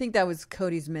Cody, I think that was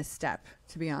Cody's misstep,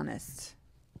 to be honest.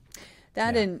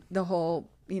 That and the whole,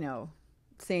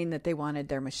 saying that they wanted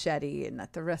their machete and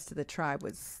that the rest of the tribe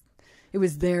it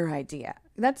was their idea.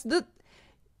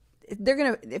 They're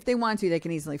going to, if they want to, they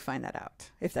can easily find that out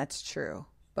if that's true.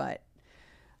 But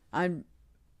I'm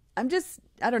just,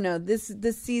 I don't know, this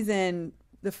season,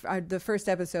 the first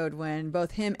episode when both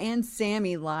him and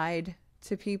Sammy lied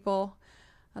to people,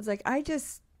 I was like, I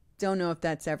just don't know if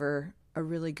that's ever a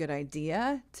really good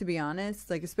idea, to be honest.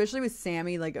 Like, especially with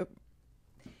Sammy, like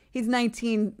he's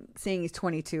 19 saying he's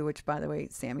 22, which, by the way,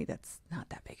 Sammy, that's not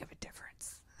that big of a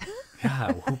difference.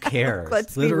 Yeah, who cares?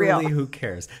 Let's Literally, be real. Who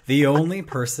cares? The only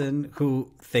person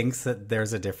who thinks that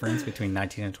there's a difference between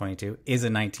 19 and 22 is a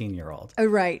 19-year-old. Oh,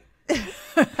 right.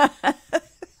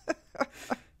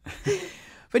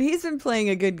 But he's been playing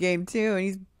a good game, too, and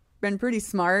he's been pretty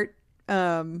smart.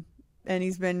 And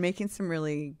he's been making some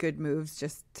really good moves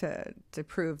just to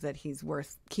prove that he's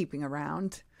worth keeping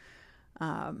around.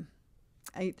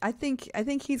 I think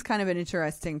he's kind of an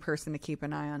interesting person to keep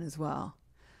an eye on as well.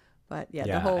 But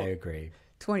the whole I agree.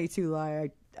 22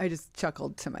 lie, I just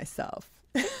chuckled to myself.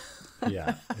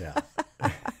 Yeah.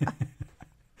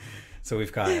 So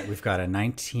we've got a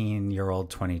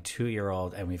 19-year-old,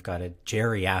 22-year-old, and we've got a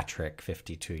geriatric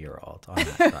 52-year-old on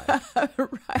that tribe.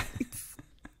 Right.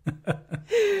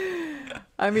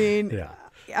 I mean,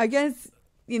 I guess,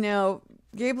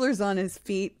 Gabler's on his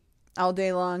feet all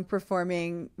day long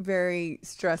performing very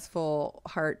stressful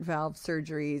heart valve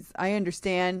surgeries. I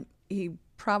understand he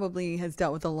probably has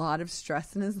dealt with a lot of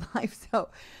stress in his life, so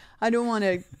I don't want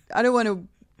to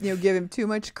give him too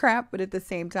much crap, but at the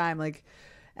same time, like,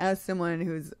 as someone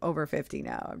who's over 50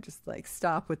 now, I'm just like,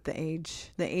 stop with the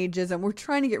ageism. We're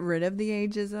trying to get rid of the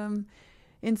ageism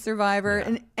in Survivor.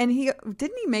 Yeah. And he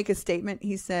make a statement.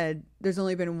 He said there's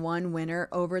only been one winner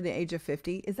over the age of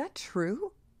 50. Is that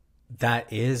true?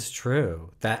 That is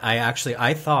true. That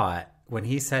I thought when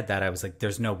he said that, I was like,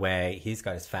 there's no way, he's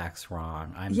got his facts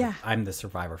wrong. I'm the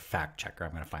Survivor fact checker.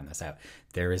 I'm going to find this out.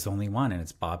 There is only one, and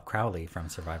it's Bob Crowley from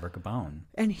Survivor Gabon.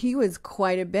 And he was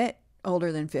quite a bit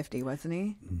older than 50, wasn't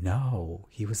he? No,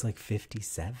 he was like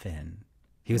 57.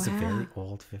 He was a very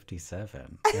old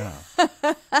 57. Yeah.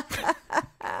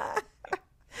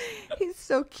 He's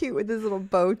so cute with his little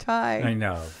bow tie. I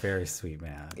know. Very sweet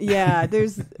man. Yeah.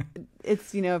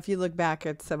 If you look back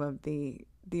at some of the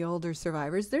older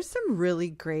survivors, there's some really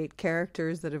great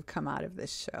characters that have come out of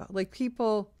this show. Like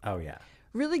people. Oh, yeah.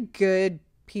 Really good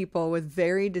people with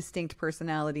very distinct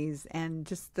personalities and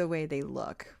just the way they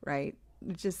look, right?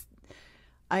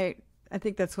 I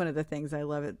think that's one of the things I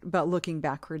love about looking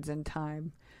backwards in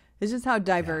time. It's just how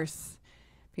diverse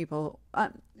people.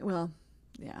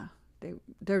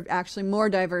 They're actually more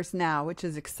diverse now, which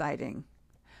is exciting.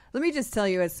 Let me just tell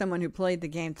you, as someone who played the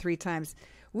game 3 times,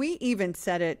 we even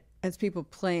said it as people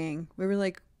playing. We were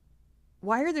like,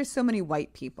 "Why are there so many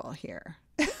white people here?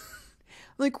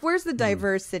 Like, where's the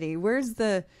diversity? Where's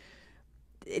the?"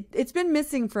 It's been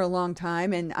missing for a long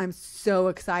time, and I'm so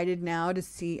excited now to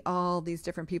see all these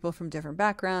different people from different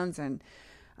backgrounds, and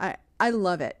I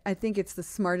love it. I think it's the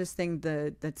smartest thing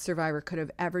that Survivor could have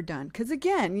ever done. Because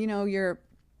again, you're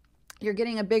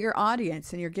getting a bigger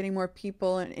audience, and you're getting more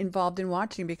people involved in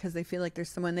watching because they feel like there's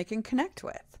someone they can connect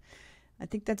with. I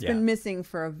think that's been missing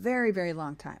for a very, very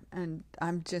long time, and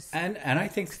I'm just and I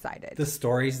think excited. The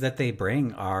stories that they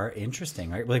bring are interesting,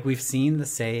 right? Like we've seen the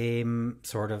same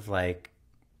sort of like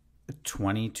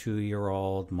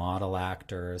 22-year-old model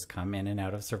actors come in and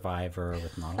out of Survivor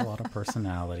with not a lot of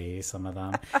personality, some of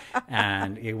them.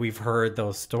 And we've heard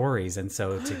those stories. And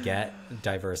so to get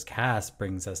diverse cast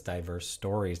brings us diverse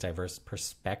stories, diverse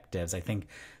perspectives. I think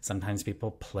sometimes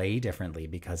people play differently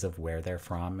because of where they're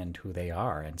from and who they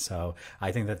are. And so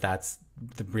I think that that's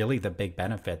really the big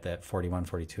benefit that 41,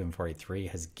 42, and 43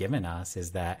 has given us,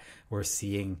 is that we're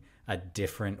seeing a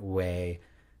different way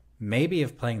maybe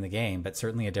of playing the game, but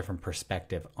certainly a different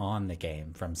perspective on the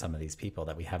game from some of these people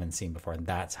that we haven't seen before. And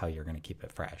that's how you're going to keep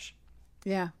it fresh.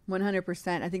 Yeah,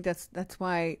 100%. I think that's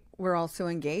why we're all so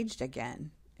engaged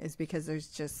again, is because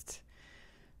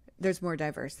there's more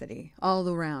diversity all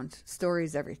around,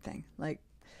 stories, everything. Like,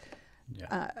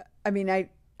 Yeah. I mean, I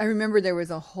remember there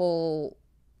was a whole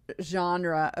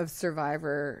genre of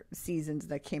Survivor seasons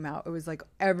that came out. It was like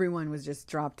everyone was just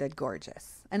drop dead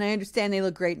gorgeous. And I understand they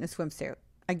look great in a swimsuit.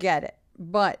 I get it.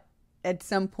 But at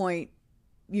some point,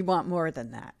 you want more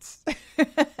than that.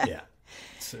 Yeah.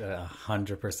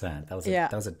 100%.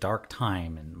 That was a dark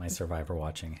time in my Survivor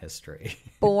watching history.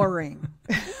 Boring.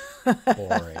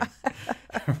 Boring.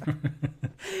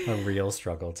 A real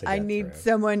struggle to get I need through.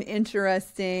 someone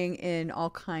interesting in all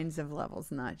kinds of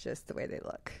levels, not just the way they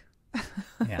look.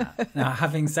 Yeah. Now,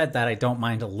 having said that, I don't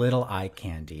mind a little eye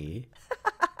candy,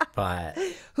 but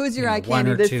Who's your eye one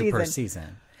candy or this two season? per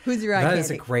season. Who's your eye That candy?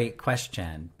 is a great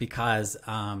question because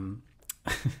I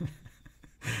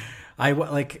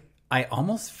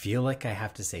almost feel like I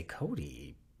have to say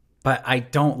Cody, but I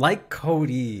don't like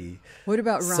Cody. What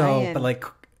about So, Ryan? but like,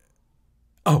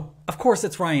 oh, of course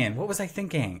it's Ryan. What was I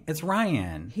thinking? It's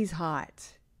Ryan. He's hot.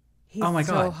 He's Oh my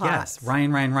so God. hot. Yes.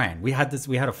 Ryan.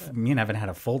 Me and Evan had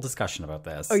a full discussion about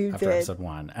this you after did? episode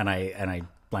 1. And I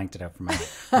blanked it out from my head.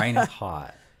 Ryan is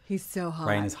hot. He's so hot.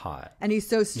 Ryan is hot. And he's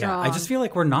so Yeah. strong. I just feel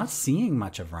like we're not seeing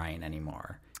much of Ryan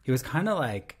anymore. He was kind of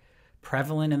like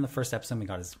prevalent in the first episode. We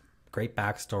got his great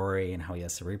backstory and how he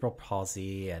has cerebral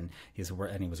palsy and he was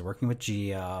working with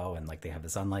Gio and like they have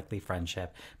this unlikely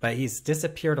friendship, but he's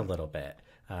disappeared a little bit.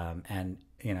 And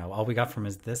all we got from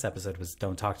this episode was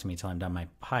 "Don't talk to me till I'm done my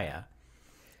papaya."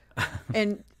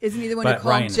 And isn't he the one who But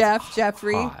called Ryan is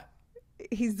Jeffrey? hot.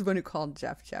 He's the one who called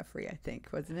Jeffrey, I think,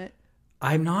 wasn't it?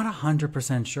 I'm not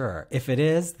 100% sure. If it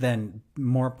is, then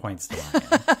more points to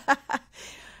Ryan.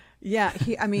 Yeah,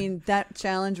 I mean, that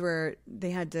challenge where they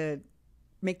had to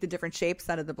make the different shapes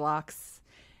out of the blocks,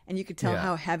 and you could tell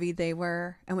how heavy they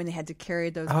were, and when they had to carry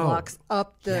those blocks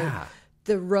up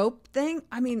the rope thing.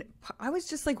 I mean, I was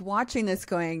just like watching this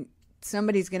going,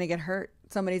 somebody's going to get hurt.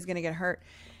 Somebody's going to get hurt.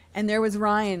 And there was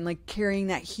Ryan like carrying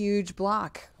that huge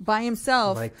block by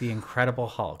himself. Like the Incredible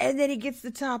Hulk. And then he gets to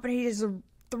the top and he just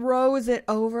throws it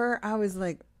over. I was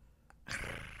like,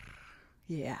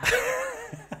 yeah.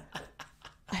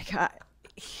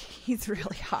 He's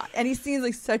really hot. And he seems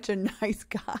like such a nice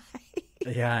guy.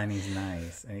 Yeah, and he's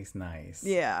nice.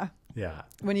 Yeah. Yeah.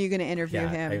 When are you going to interview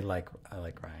him? I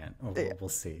like Ryan. We'll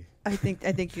see. I think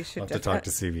you should I'll have to talk to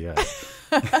CBS.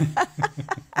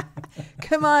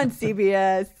 Come on,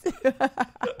 CBS.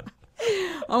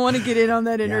 I want to get in on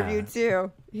that interview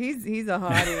too. He's a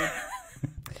hottie.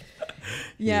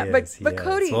 Yeah, He but is.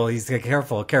 Cody. Well, he's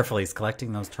careful. He's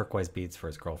collecting those turquoise beads for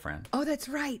his girlfriend. Oh, that's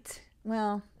right.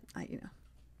 Well,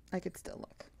 I could still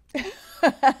look.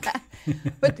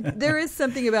 But there is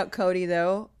something about Cody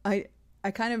though. I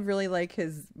kind of really like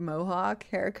his mohawk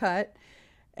haircut,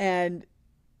 and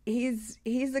he's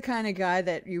the kind of guy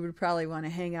that you would probably want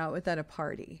to hang out with at a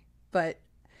party. But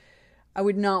I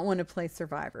would not want to play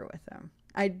Survivor with him.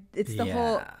 It's the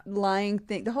whole lying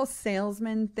thing, the whole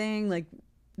salesman thing, like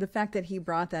the fact that he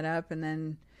brought that up, and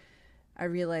then I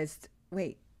realized,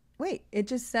 wait, it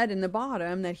just said in the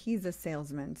bottom that he's a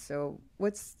salesman. So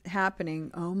what's happening?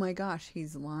 Oh my gosh,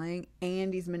 he's lying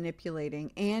and he's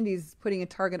manipulating and he's putting a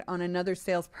target on another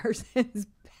salesperson's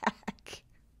back.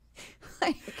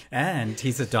 And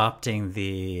he's adopting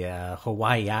the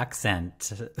Hawaii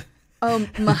accent. Oh,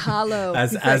 mahalo.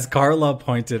 As Carla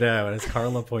pointed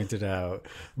out,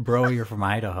 bro, you're from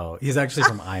Idaho. He's actually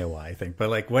from Iowa, I think. But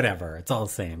like, whatever. It's all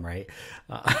the same, right?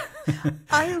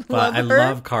 I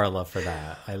love Carla for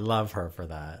that. I love her for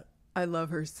that. I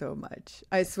love her so much.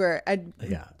 I swear.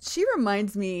 She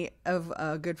reminds me of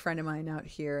a good friend of mine out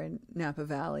here in Napa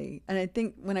Valley. And I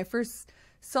think when I first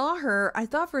saw her, I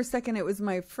thought for a second it was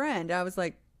my friend. I was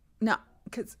like, no,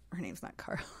 because her name's not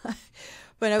Carla.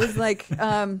 But I was like,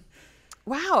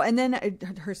 wow. And then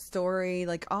her story,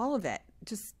 like all of it,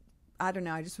 just, I don't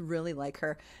know. I just really like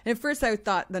her. And at first I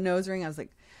thought the nose ring, I was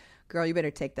like, girl, you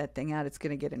better take that thing out. It's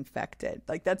going to get infected.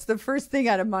 Like that's the first thing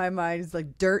out of my mind is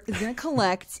like dirt is going to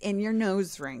collect in your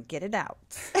nose ring. Get it out.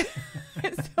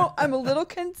 So I'm a little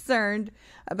concerned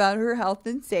about her health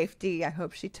and safety. I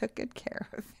hope she took good care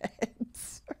of it.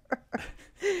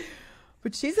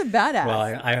 But she's a badass.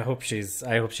 Well, I hope she's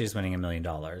winning $1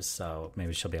 million. So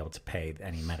maybe she'll be able to pay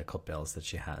any medical bills that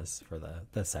she has for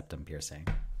the septum piercing.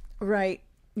 Right.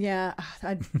 Yeah.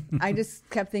 I just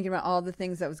kept thinking about all the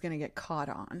things that was going to get caught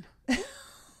on.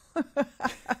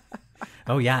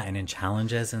 Oh yeah, and in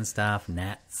challenges and stuff,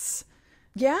 nets.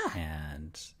 Yeah.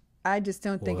 And I just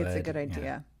don't think it's a good Yeah.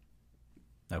 idea.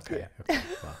 Okay.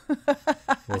 Well,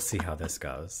 we'll see how this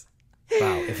goes.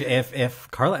 Wow.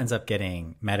 If Carla ends up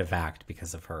getting medevaced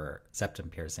because of her septum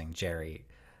piercing, Jerri,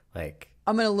 like,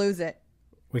 I'm gonna lose it.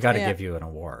 we got to give you an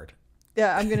award.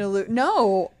 Yeah, I'm gonna lose.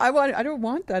 No, I don't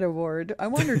want that award. I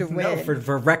want her to win. No,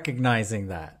 for recognizing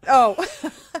that. Oh,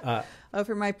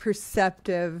 for my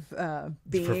perceptive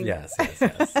being. Yes.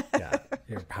 Yeah,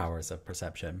 your powers of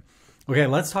perception. Okay,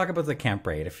 let's talk about the camp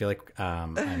raid. I feel like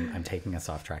I'm taking us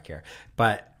off track here,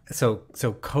 but so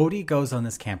Cody goes on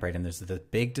this camp raid, and there's the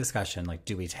big discussion: like,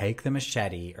 do we take the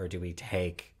machete or do we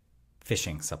take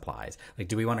fishing supplies? Like,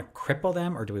 do we want to cripple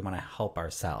them or do we want to help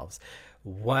ourselves?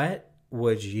 What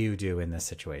would you do in this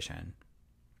situation?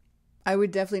 I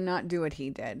would definitely not do what he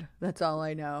did. That's all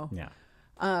I know.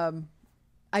 Yeah.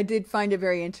 I did find it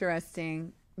very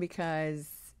interesting because,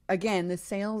 again, the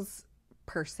sales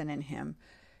person in him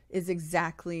is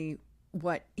exactly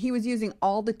what he was using,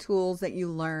 all the tools that you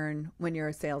learn when you're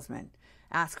a salesman.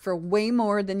 Ask for way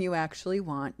more than you actually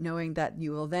want, knowing that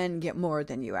you will then get more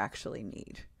than you actually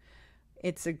need.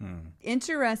 It's an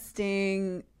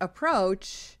interesting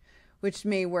approach, which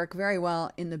may work very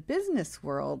well in the business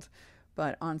world,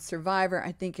 but on Survivor,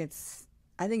 I think it's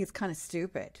kind of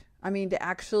stupid. I mean, to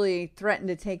actually threaten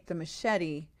to take the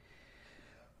machete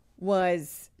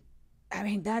was, I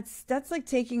mean, that's like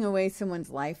taking away someone's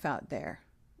life out there.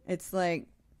 It's like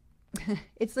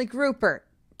Rupert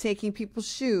taking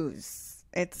people's shoes.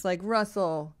 It's like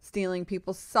Russell stealing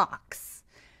people's socks.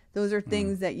 Those are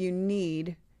things that you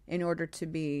need in order to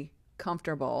be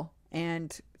comfortable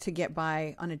and to get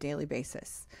by on a daily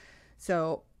basis.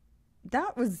 So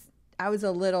I was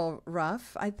a little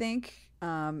rough, I think.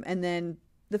 And then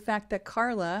the fact that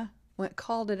Carla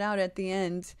called it out at the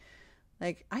end,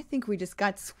 like, I think we just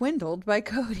got swindled by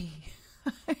Cody.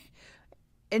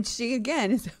 And she,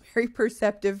 again, is a very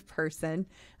perceptive person.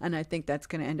 And I think that's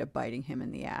going to end up biting him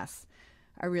in the ass.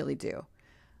 I really do.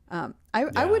 I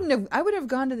would have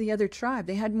gone to the other tribe.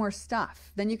 They had more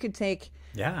stuff. Then you could take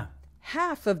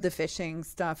half of the fishing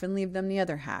stuff and leave them the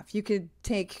other half. You could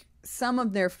take some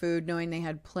of their food knowing they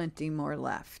had plenty more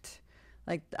left.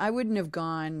 Like, I wouldn't have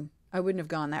gone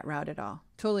that route at all.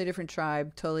 Totally different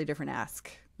tribe, totally different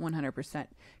ask, 100%.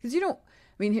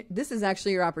 Because this is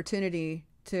actually your opportunity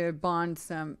to bond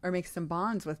some or make some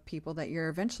bonds with people that you're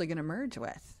eventually going to merge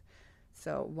with.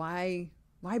 So why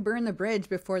burn the bridge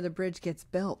before the bridge gets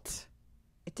built?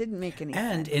 It didn't make any sense.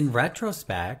 And in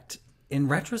retrospect,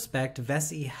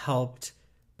 Vesey helped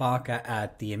Baca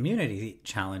at the immunity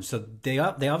challenge. So they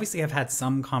obviously have had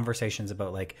some conversations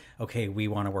about, like, okay, we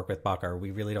want to work with Baca, or we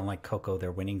really don't like Coco.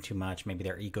 They're winning too much. Maybe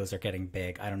their egos are getting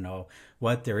big. I don't know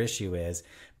what their issue is.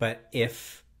 But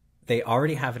if they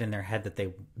already have it in their head that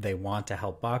they want to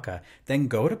help Baca, then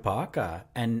go to Baca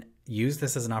and use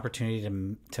this as an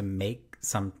opportunity to make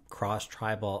some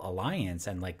cross-tribal alliance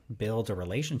and, like, build a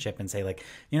relationship and say, like,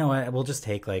 you know what, we'll just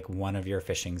take, like, one of your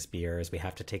fishing spears. We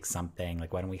have to take something.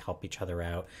 Like, why don't we help each other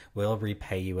out? We'll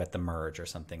repay you at the merge or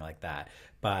something like that.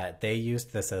 But they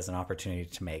used this as an opportunity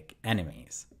to make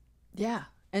enemies. Yeah.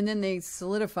 And then they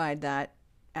solidified that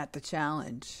at the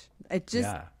challenge. It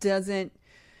just doesn't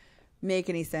make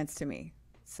any sense to me.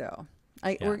 So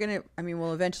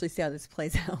we'll eventually see how this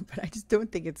plays out, but I just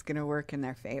don't think it's going to work in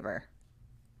their favor.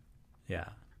 Yeah.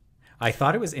 I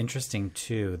thought it was interesting,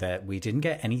 too, that we didn't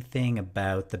get anything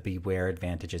about the beware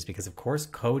advantages because, of course,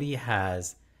 Cody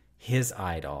has his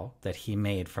idol that he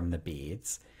made from the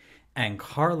beads, and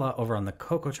Carla over on the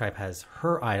Coco tribe has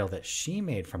her idol that she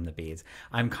made from the beads.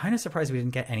 I'm kind of surprised we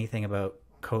didn't get anything about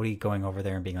Cody going over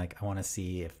there and being like, I want to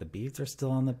see if the beads are still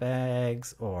on the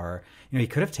bags, or, he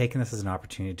could have taken this as an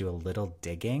opportunity to do a little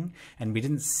digging, and we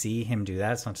didn't see him do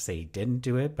that. It's not to say he didn't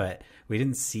do it, but we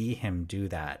didn't see him do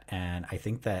that. And I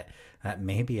think that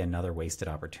may be another wasted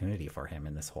opportunity for him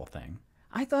in this whole thing.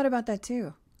 I thought about that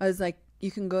too. I was like, you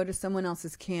can go to someone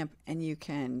else's camp and you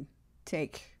can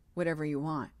take whatever you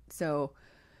want. So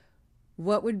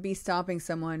what would be stopping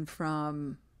someone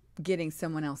from getting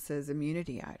someone else's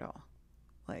immunity idol?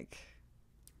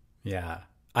 Yeah,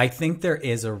 I think there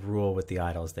is a rule with the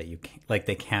idols that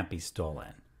they can't be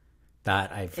stolen.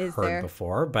 That I've heard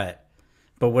before, but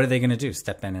what are they going to do?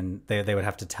 Step in and they would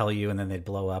have to tell you, and then they'd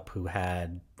blow up who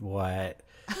had what.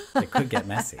 It could get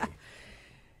messy.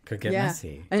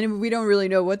 Messy. And we don't really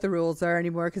know what the rules are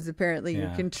anymore because apparently you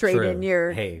can trade in your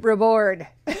reward.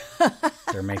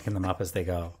 They're making them up as they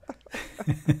go.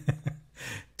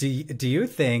 Do you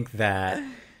think that?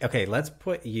 Okay, let's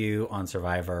put you on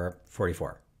Survivor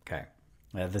 44. Okay.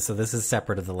 So this is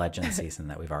separate of the Legend season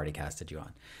that we've already casted you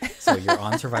on. So you're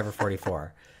on Survivor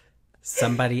 44.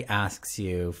 Somebody asks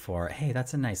you for, hey,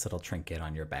 that's a nice little trinket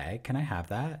on your bag. Can I have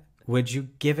that? Would you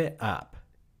give it up?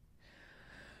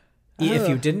 If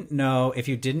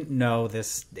you didn't know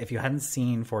this, if you hadn't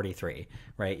seen 43,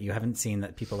 right? You haven't seen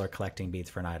that people are collecting beads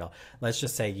for an idol. Let's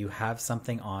just say you have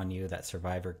something on you that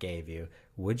Survivor gave you.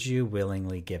 Would you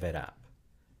willingly give it up?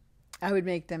 I would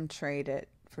make them trade it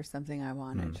for something I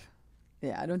wanted.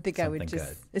 Yeah, I don't think I would just,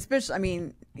 good. especially, I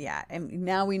mean, yeah, and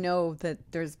now we know that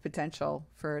there's potential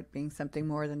for it being something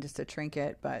more than just a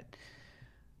trinket, but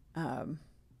I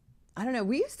don't know.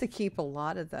 We used to keep a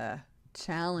lot of the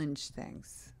challenge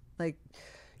things. Like,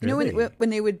 you Really? know,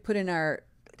 when they would put in our,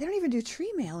 they don't even do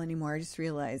tree mail anymore. I just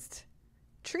realized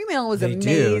tree mail was They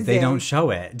amazing. do. They don't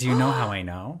show it. Do you know how I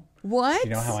know? What? Do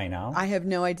you know how I know? I have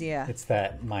no idea. It's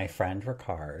that my friend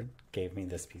Ricard gave me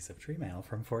this piece of tree mail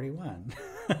from 41.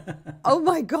 Oh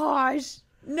my gosh.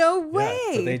 No way.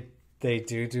 Yeah, so they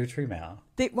do tree mail.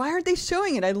 Why aren't they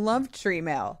showing it? I love tree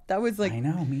mail. That was like, I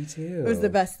know, me too. it was the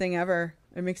best thing ever.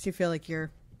 It makes you feel like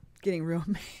you're getting real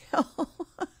mail.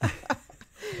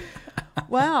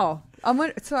 Wow.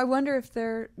 So I wonder if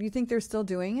you think they're still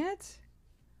doing it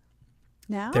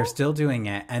now? They're still doing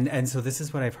it. And so this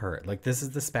is what I've heard. Like, this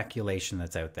is the speculation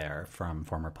that's out there from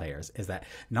former players, is that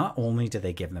not only do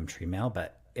they give them tree mail,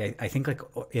 but I think like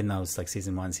in those like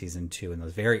season 1, season 2, in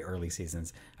those very early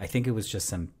seasons, I think it was just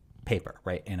some paper,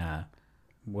 right? In a,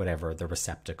 whatever the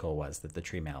receptacle was that the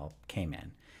tree mail came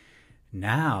in.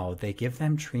 Now they give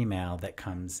them tree mail that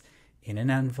comes in an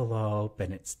envelope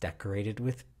and it's decorated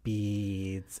with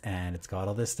beads and it's got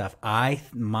all this stuff.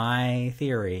 My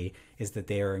theory is that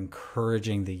they are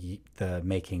encouraging the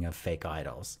making of fake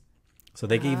idols. So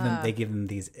they give them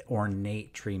these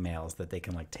ornate tree mails that they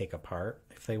can like take apart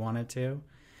if they wanted to.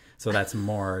 So that's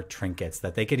more trinkets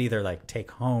that they could either like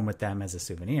take home with them as a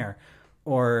souvenir,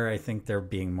 or I think they're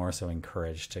being more so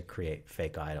encouraged to create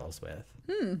fake idols with.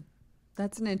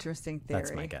 That's an interesting theory.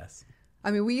 That's my guess.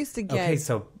 I mean, we used to get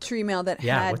tree mail that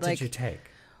had what like, did you take?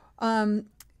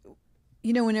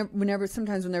 You know, whenever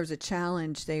sometimes when there was a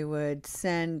challenge, they would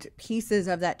send pieces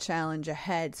of that challenge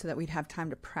ahead so that we'd have time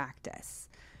to practice.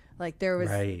 Like there was,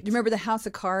 do you remember the House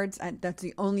of Cards? That's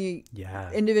the only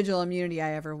individual immunity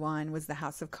I ever won, was the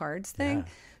House of Cards thing. Yeah.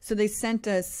 So they sent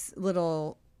us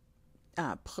little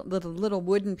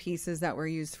wooden pieces that were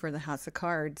used for the House of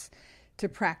Cards to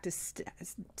practice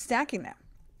stacking them.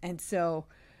 And so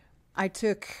I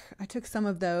took some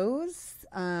of those.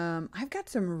 I've got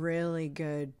some really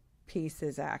good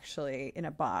pieces actually in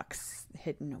a box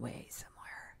hidden away somewhere.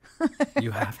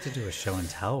 You have to do a show and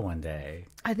tell one day.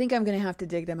 I think I'm going to have to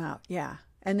dig them out. Yeah.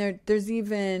 And there's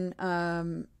even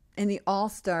in the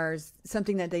All-Stars,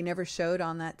 something that they never showed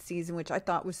on that season, which I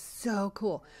thought was so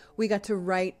cool. We got to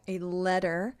write a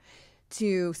letter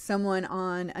to someone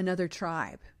on another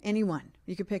tribe. Anyone.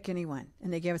 You could pick anyone.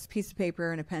 And they gave us a piece of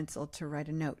paper and a pencil to write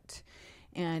a note.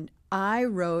 And I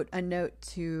wrote a note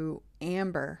to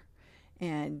Amber,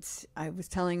 and I was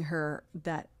telling her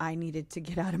that I needed to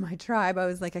get out of my tribe. I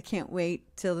was like, I can't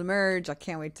wait till the merge. I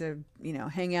can't wait to,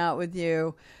 hang out with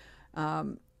you.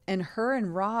 And her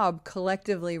and Rob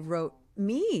collectively wrote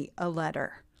me a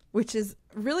letter, which is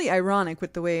really ironic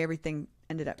with the way everything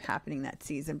ended up happening that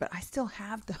season. But I still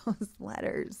have those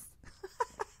letters.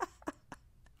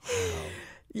 Wow.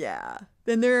 Yeah.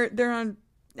 Then they're on...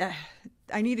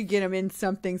 I need to get them in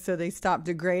something so they stop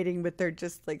degrading, but they're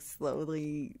just like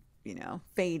slowly,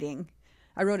 fading.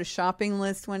 I wrote a shopping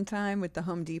list one time with the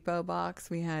Home Depot box.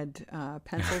 We had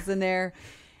pencils in there,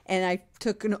 and I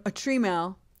took a tree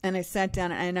mail and I sat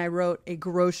down and I wrote a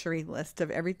grocery list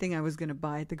of everything I was going to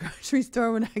buy at the grocery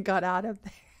store when I got out of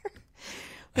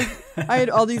there. I had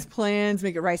all these plans,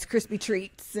 make it Rice Krispie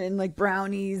treats and like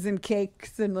brownies and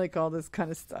cakes and like all this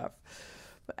kind of stuff.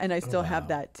 And I still have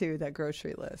that too, that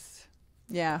grocery list.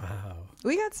 Yeah. Wow.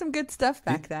 We got some good stuff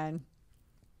back then.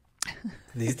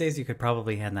 These days you could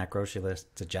probably hand that grocery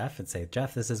list to Jeff and say,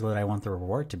 Jeff, this is what I want the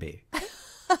reward to be.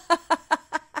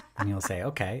 And you'll say,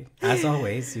 okay, as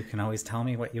always, you can always tell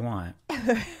me what you want.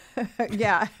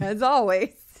 Yeah, as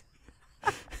always.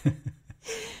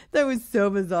 That was so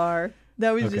bizarre.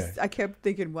 That was just, I kept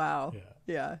thinking, wow.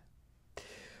 Yeah.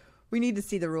 We need to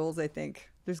see the rules, I think.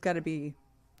 There's got to be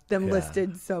them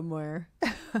listed somewhere.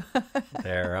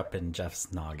 They're up in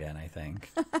Jeff's noggin, I think.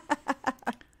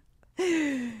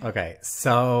 Okay,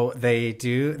 so they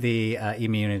do the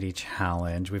immunity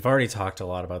challenge. We've already talked a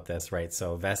lot about this, right?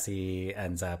 So Vesey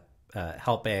ends up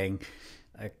helping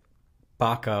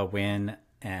Baka win,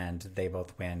 and they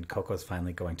both win. Coco's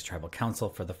finally going to tribal council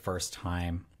for the first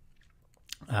time.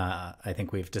 I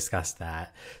think we've discussed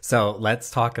that. So let's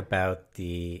talk about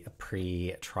the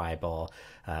pre-tribal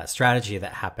strategy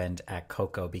that happened at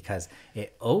Coco, because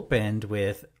it opened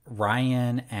with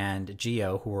Ryan and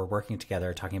Gio, who were working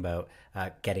together, talking about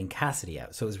getting Cassidy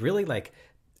out. So it was really like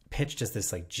pitched as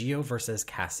this like Gio versus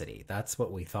Cassidy. That's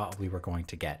what we thought we were going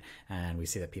to get. And we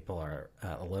see that people are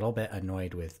a little bit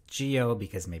annoyed with Gio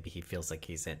because maybe he feels like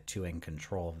he's too in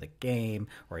control of the game,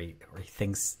 or he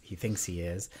thinks he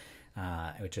is,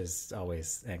 which is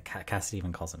always, and Cassidy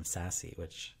even calls him sassy,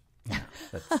 which, you know,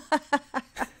 that's,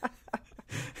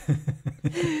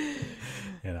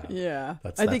 yeah.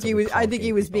 That's I think he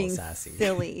was being sassy.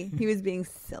 silly. He was being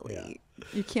silly. Yeah.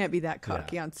 You can't be that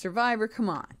cocky on Survivor. Come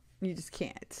on. You just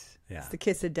can't. Yeah. It's the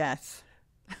kiss of death.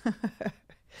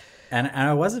 And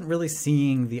I wasn't really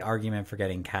seeing the argument for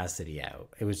getting Cassidy out.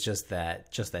 It was just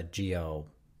that Gio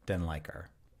didn't like her.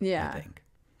 Yeah. I think.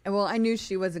 Well, I knew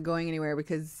she wasn't going anywhere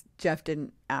because Jeff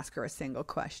didn't ask her a single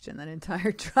question. That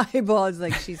entire tribal, I was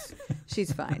like, she's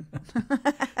fine.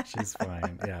 She's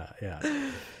fine.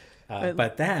 Yeah.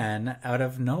 But then, out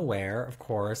of nowhere, of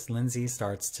course, Lindsay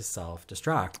starts to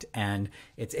self-destruct. And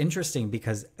it's interesting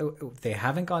because they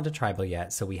haven't gone to tribal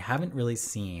yet, so we haven't really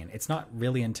seen. It's not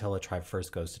really until a tribe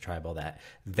first goes to tribal that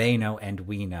they know and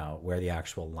we know where the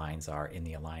actual lines are in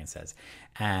the alliances.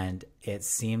 And it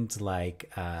seemed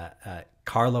like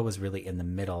Carla was really in the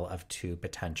middle of two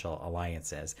potential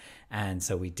alliances. And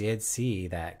so we did see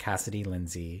that Cassidy,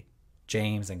 Lindsay,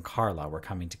 James, and Carla were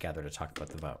coming together to talk about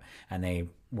the vote. And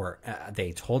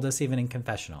they told us even in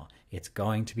confessional, it's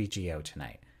going to be Gio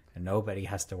tonight and nobody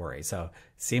has to worry. So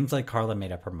it seems like Carla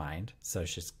made up her mind. So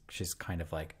she's kind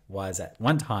of like, was at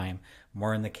one time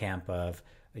more in the camp of,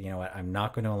 you know what, I'm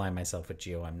not going to align myself with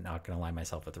Gio. I'm not going to align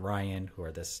myself with Ryan, who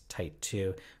are this tight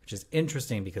too, which is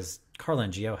interesting because Carla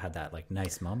and Gio had that like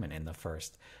nice moment in the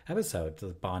first episode, the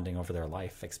bonding over their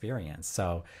life experience.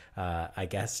 So I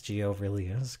guess Gio really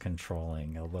is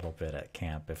controlling a little bit at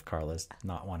camp if Carla's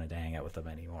not wanted to hang out with them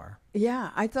anymore.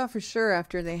 Yeah, I thought for sure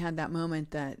after they had that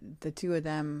moment that the two of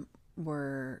them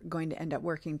were going to end up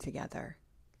working together,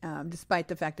 despite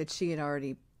the fact that she had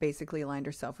already basically aligned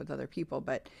herself with other people.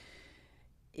 But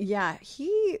yeah,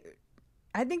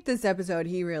 I think this episode,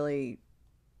 he really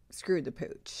screwed the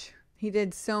pooch. He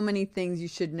did so many things you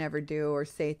should never do or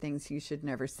say things you should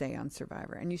never say on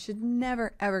Survivor. And you should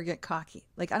never, ever get cocky.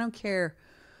 Like, I don't care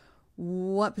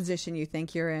what position you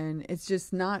think you're in. It's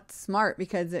just not smart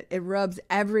because it rubs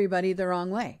everybody the wrong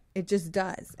way. It just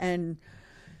does. And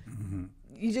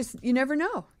you never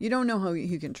know. You don't know who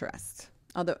you can trust.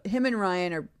 Although him and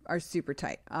Ryan are super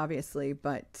tight, obviously.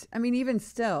 But, I mean, even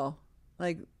still,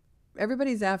 like,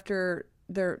 everybody's after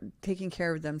they're taking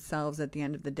care of themselves at the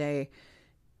end of the day.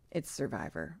 It's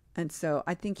Survivor. And so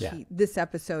I think this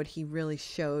episode, he really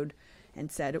showed and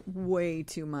said way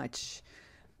too much.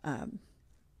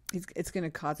 It's going to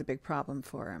cause a big problem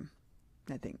for him.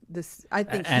 I think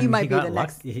he might be the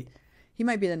next. He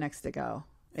might be the next to go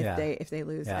if they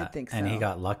lose. I think so. And he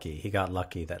got lucky. He got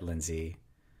lucky that Lindsay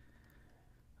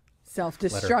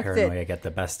self-destructed. Let her paranoia get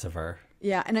the best of her.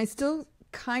 Yeah, and I still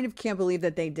kind of can't believe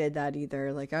that they did that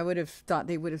either. Like, I would have thought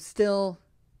they would have still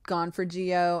gone for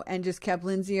Gio and just kept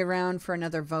Lindsay around for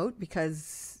another vote,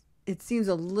 because it seems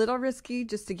a little risky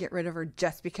just to get rid of her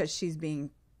just because she's being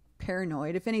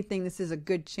paranoid. If anything, this is a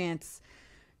good chance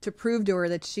to prove to her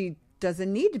that she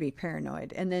doesn't need to be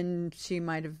paranoid, and then she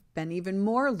might have been even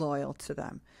more loyal to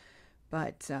them.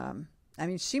 But I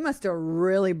mean, she must have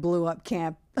really blew up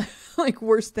camp like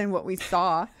worse than what we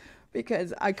saw,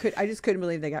 because I just couldn't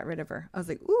believe they got rid of her. I was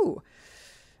like, ooh,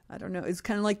 I don't know. It's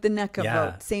kind of like the NECA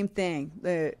vote. Same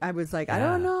thing. I was like, I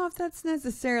don't know if that's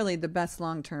necessarily the best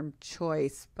long-term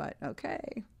choice, but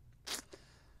okay.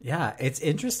 Yeah, it's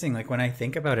interesting. Like, when I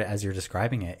think about it as you're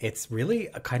describing it, it's really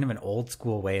a kind of an old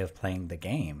school way of playing the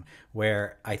game,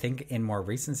 where I think in more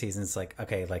recent seasons, like,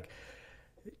 okay, like,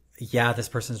 yeah, this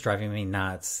person's driving me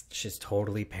nuts. She's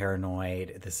totally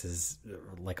paranoid. This is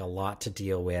like a lot to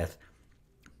deal with,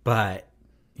 but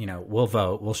you know, we'll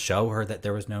vote. We'll show her that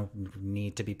there was no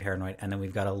need to be paranoid. And then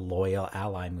we've got a loyal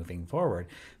ally moving forward.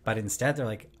 But instead, they're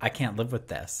like, I can't live with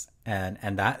this. And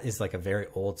that is like a very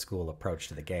old school approach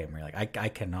to the game, where you're like, I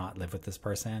cannot live with this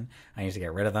person. I need to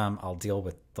get rid of them. I'll deal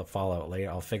with the fallout later.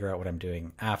 I'll figure out what I'm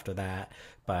doing after that.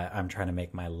 But I'm trying to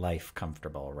make my life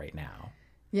comfortable right now.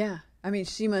 Yeah. I mean,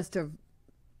 she must have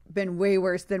been way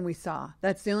worse than we saw.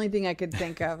 That's the only thing I could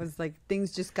think of, is like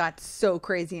things just got so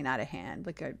crazy and out of hand.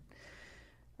 Like,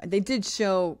 they did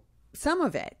show some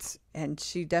of it, and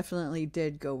she definitely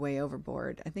did go way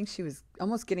overboard. I think she was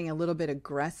almost getting a little bit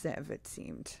aggressive, it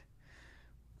seemed.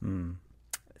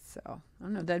 So, I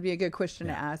don't know. That'd be a good question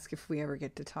to ask if we ever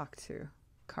get to talk to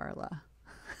Carla.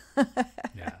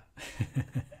 Yeah.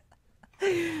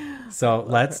 So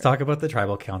let's talk about the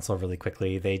tribal council really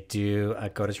quickly. They do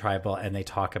go to tribal, and they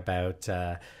talk about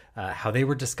how they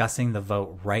were discussing the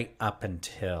vote right up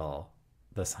until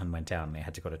the sun went down and they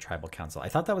had to go to tribal council. I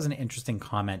thought that was an interesting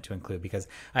comment to include because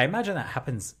I imagine that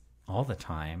happens all the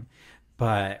time.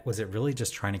 But was it really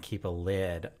just trying to keep a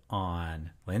lid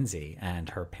on Lindsay and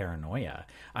her paranoia?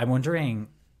 I'm wondering,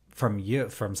 from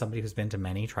somebody who's been to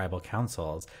many tribal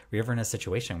councils, were you ever in a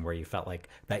situation where you felt like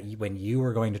that when you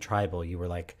were going to tribal, you were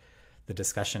like, the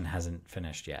discussion hasn't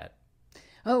finished yet?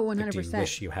 Oh, 100%. Like, do you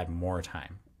wish you had more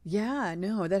time? Yeah,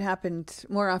 no, that happened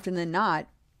more often than not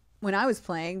when I was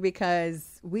playing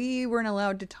because we weren't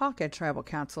allowed to talk at tribal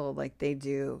council like they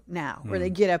do now, where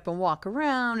they get up and walk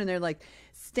around and they're like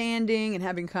standing and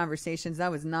having conversations.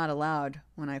 That was not allowed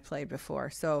when I played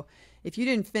before. So if you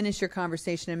didn't finish your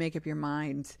conversation and make up your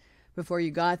mind before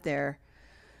you got there,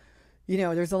 you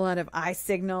know, there's a lot of eye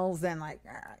signals and like,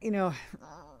 you know,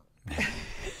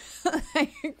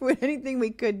 like anything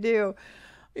we could do,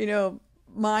 you know,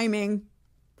 miming.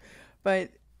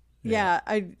 But yeah,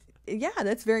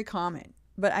 that's very common.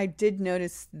 But I did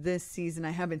notice this season,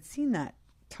 I haven't seen that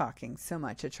talking so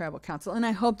much at tribal council. And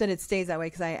I hope that it stays that way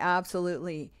because I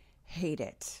absolutely hate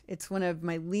it. It's one of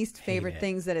my least favorite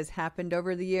things that has happened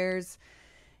over the years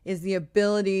is the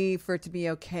ability for it to be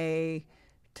okay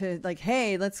to like,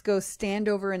 hey, let's go stand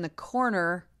over in the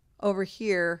corner over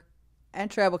here at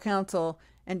tribal council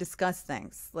and discuss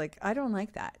things. Like, I don't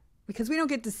like that because we don't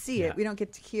get to see it. We don't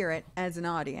get to hear it as an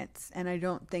audience. And I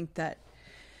don't think that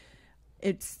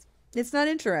it's not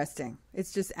interesting.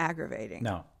 It's just aggravating.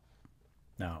 No.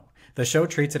 The show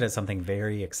treats it as something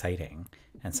very exciting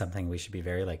and something we should be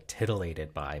very like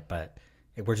titillated by, but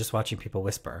we're just watching people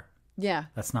whisper. Yeah.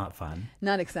 That's not fun.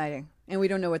 Not exciting. And we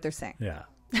don't know what they're saying. Yeah.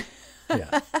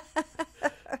 Yeah.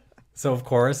 So, of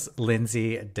course,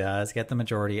 Lindsay does get the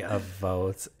majority of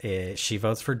votes. She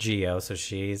votes for Gio, so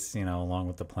she's, you know, along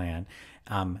with the plan.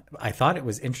 I thought it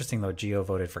was interesting, though, Gio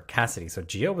voted for Cassidy. So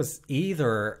Gio was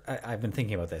either, I've been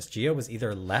thinking about this, Gio was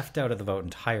either left out of the vote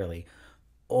entirely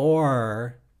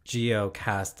or Gio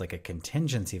cast like a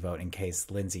contingency vote in case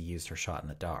Lindsay used her shot in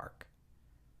the dark.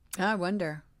 I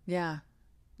wonder. Yeah.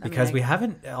 Because we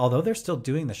haven't, although they're still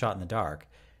doing the shot in the dark,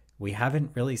 we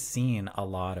haven't really seen a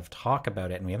lot of talk about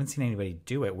it and we haven't seen anybody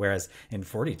do it. Whereas in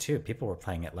 42, people were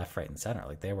playing it left, right, and center.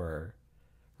 Like they were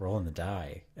rolling the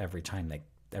die every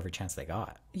chance they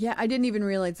got. Yeah, I didn't even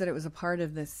realize that it was a part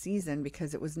of this season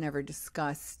because it was never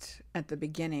discussed at the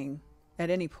beginning at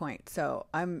any point. So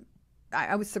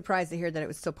I was surprised to hear that it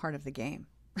was still part of the game.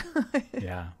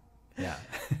 Yeah. Yeah.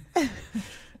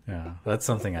 That's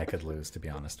something I could lose, to be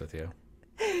honest with you.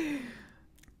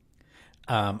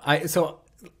 So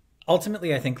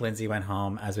ultimately, I think Lindsay went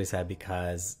home, as we said,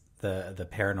 because the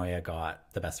paranoia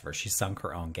got the best of her. She sunk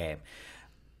her own game.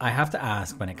 I have to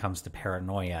ask, when it comes to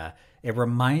paranoia, it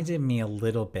reminded me a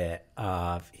little bit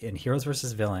of in Heroes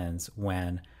versus Villains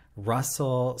when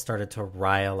Russell started to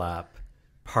rile up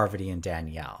Parvati and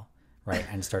Danielle, right?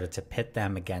 And started to pit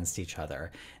them against each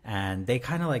other. And they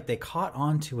kind of like, they caught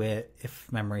on to it,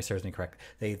 if memory serves me correct.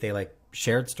 They like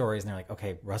shared stories and they're like,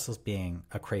 okay, Russell's being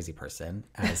a crazy person,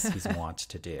 as he's wont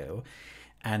to do.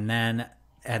 And then,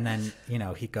 you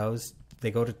know,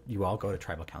 you all go to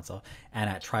tribal council, and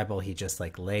at tribal, he just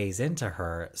like lays into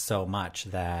her so much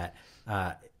that,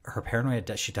 her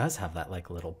paranoia, she does have that like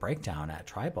little breakdown at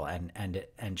tribal,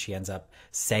 and she ends up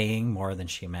saying more than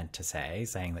she meant to say,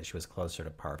 saying that she was closer to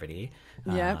Parvati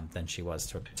than she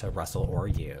was to Russell or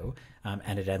you,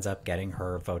 and it ends up getting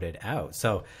her voted out.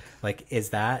 So, like,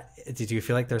 did you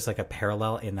feel like there's like a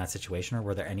parallel in that situation, or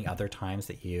were there any other times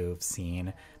that you've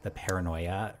seen the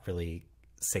paranoia really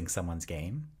sink someone's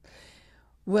game?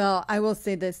 Well, I will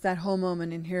say this, that whole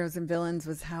moment in Heroes and Villains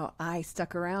was how I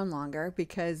stuck around longer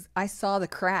because I saw the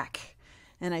crack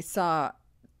and I saw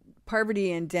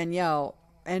Parvati and Danielle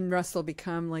and Russell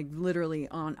become like literally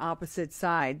on opposite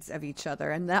sides of each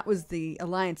other. And that was the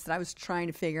alliance that I was trying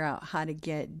to figure out how to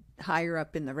get higher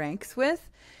up in the ranks with.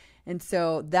 And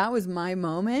so that was my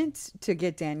moment to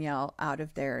get Danielle out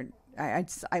of there.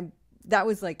 That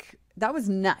was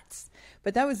nuts.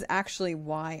 But that was actually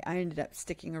why I ended up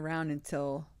sticking around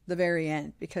until the very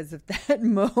end, because of that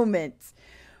moment.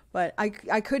 But I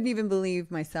couldn't even believe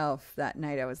myself that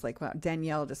night. I was like, wow,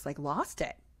 Danielle just like lost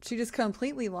it. She just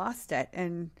completely lost it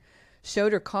and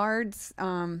showed her cards.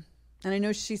 And I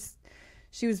know she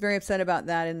was very upset about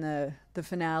that in the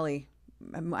finale.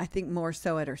 I think more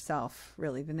so at herself,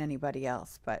 really, than anybody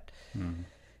else. But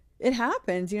it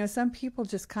happens. You know, some people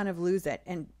just kind of lose it.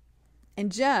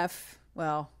 And Jeff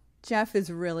is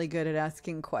really good at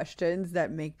asking questions that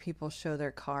make people show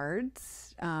their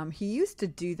cards. He used to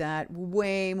do that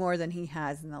way more than he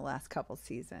has in the last couple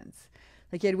seasons.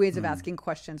 Like, he had ways of asking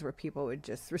questions where people would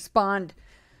just respond,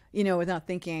 you know, without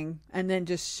thinking, and then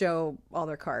just show all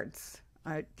their cards.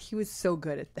 He was so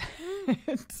good at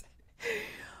that.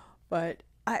 But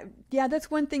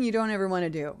that's one thing you don't ever want to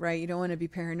do, right? You don't want to be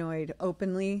paranoid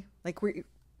openly. Like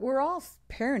we're all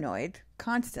paranoid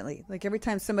constantly. Like every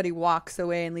time somebody walks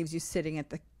away and leaves you sitting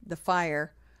at the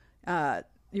fire,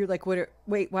 you're like,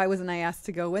 wait, why wasn't I asked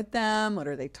to go with them? What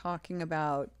are they talking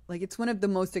about? Like, it's one of the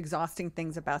most exhausting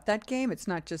things about that game. It's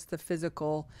not just the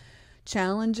physical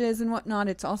challenges and whatnot.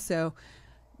 It's also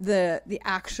the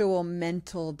actual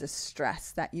mental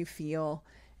distress that you feel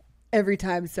every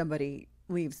time somebody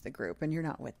leaves the group and you're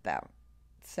not with them.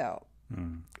 So,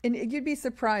 and you'd be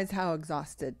surprised how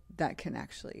exhausted that can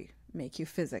actually make you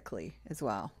physically as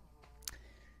well.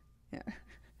 Yeah.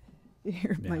 You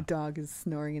hear my dog is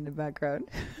snoring in the background.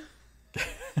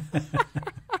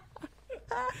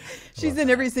 She's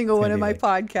in every single one of my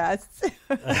podcasts.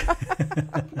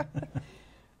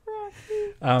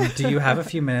 Do you have a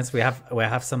few minutes? We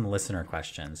have some listener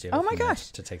questions. Do you have oh my gosh,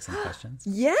 to take some questions?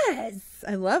 Yes,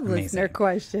 I love listener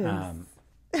questions.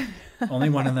 Only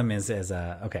one of them is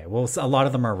okay. Well, a lot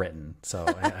of them are written, so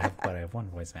I have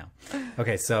one voicemail.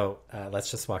 Okay, so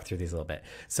let's just walk through these a little bit.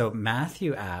 So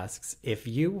Matthew asks, if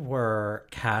you were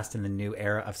cast in the new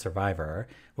era of Survivor,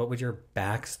 what would your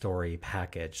backstory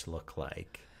package look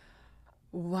like?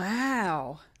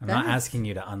 Wow, I'm not asking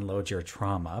you to unload your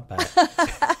trauma, but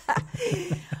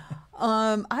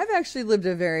I've actually lived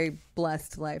a very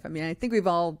blessed life. I mean, I think we've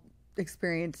all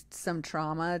experienced some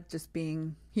trauma just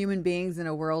being human beings in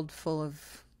a world full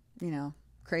of,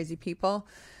 crazy people.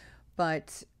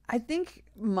 But I think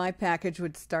my package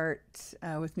would start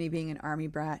with me being an army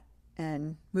brat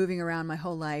and moving around my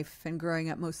whole life and growing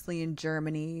up mostly in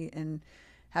Germany and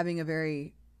having a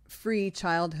very free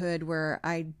childhood where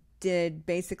I did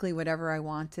basically whatever I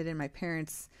wanted, and my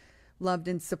parents loved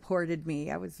and supported me.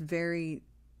 I was very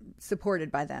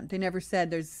supported by them. They never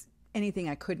said there's anything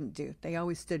I couldn't do. They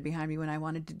always stood behind me when I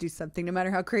wanted to do something, no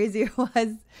matter how crazy it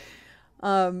was.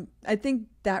 I think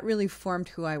that really formed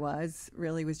who I was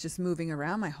just moving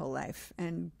around my whole life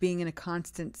and being in a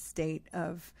constant state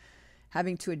of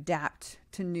having to adapt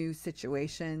to new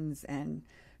situations and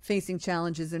facing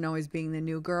challenges and always being the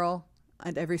new girl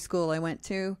at every school I went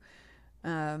to.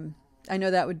 I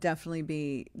know that would definitely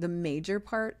be the major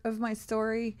part of my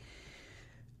story.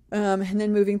 And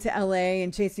then moving to LA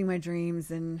and chasing my dreams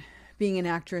and being an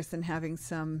actress and having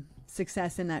some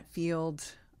success in that field,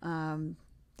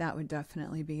 that would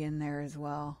definitely be in there as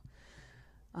well.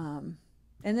 And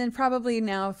then probably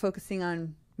now focusing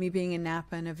on me being in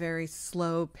Napa in a very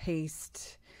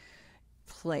slow-paced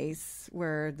place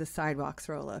where the sidewalks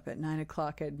roll up at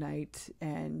 9:00 at night,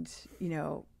 and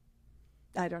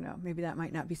I don't know, maybe that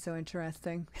might not be so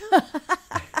interesting.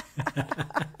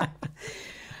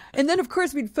 And then, of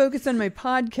course, we'd focus on my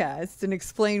podcast and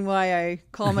explain why I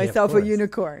call myself a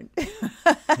unicorn.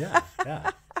 Yeah.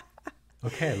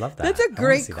 Okay, I love that. That's a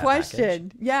great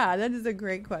question. Yeah, that is a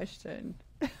great question.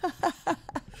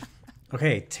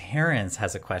 Okay, Terrence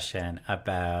has a question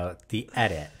about the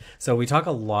edit. So we talk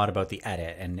a lot about the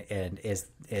edit, and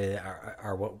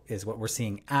what we're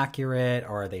seeing accurate,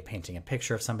 or are they painting a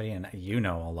picture of somebody? And you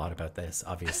know a lot about this,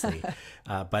 obviously.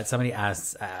 But somebody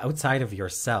asks, outside of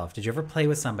yourself, did you ever play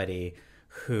with somebody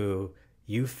who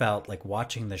you felt like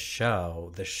watching the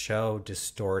show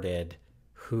distorted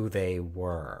who they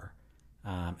were,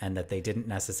 and that they didn't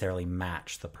necessarily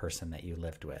match the person that you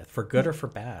lived with, for good or for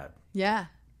bad? Yeah,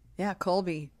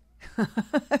 Colby.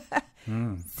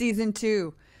 Season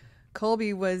 2.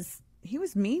 Colby was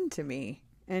mean to me.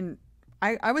 And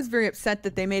I was very upset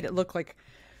that they made it look like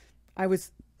I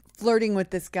was flirting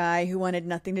with this guy who wanted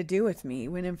nothing to do with me,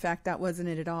 when in fact that wasn't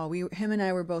it at all. Him and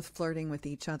I were both flirting with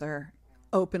each other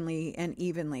openly and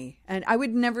evenly. And I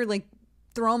would never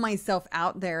throw myself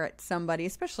out there at somebody,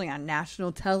 especially on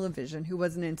national television, who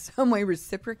wasn't in some way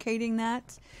reciprocating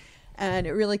that. And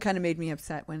it really kind of made me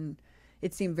upset when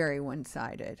it seemed very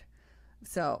one-sided.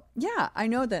 So, yeah, I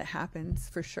know that happens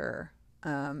for sure.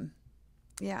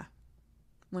 Yeah,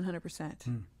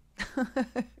 100%.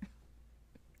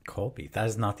 Colby, that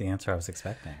is not the answer I was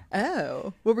expecting.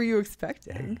 Oh, what were you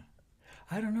expecting?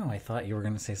 Yeah. I don't know. I thought you were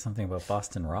going to say something about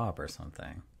Boston Rob or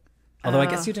something. Although I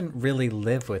guess you didn't really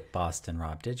live with Boston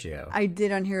Rob, did you? I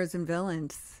did on Heroes and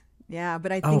Villains. Yeah,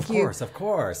 but I think of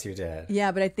course you did.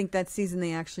 Yeah, but I think that season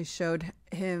they actually showed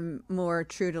him more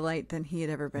true to light than he had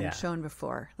ever been shown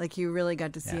before. Like, you really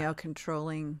got to see how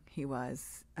controlling he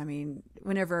was. I mean,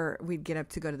 whenever we'd get up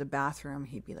to go to the bathroom,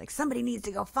 he'd be like, somebody needs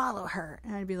to go follow her.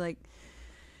 And I'd be like,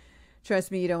 trust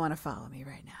me, you don't want to follow me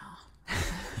right now.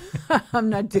 I'm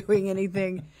not doing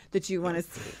anything that you want to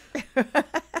see.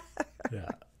 Yeah.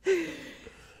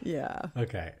 Yeah.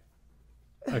 Okay.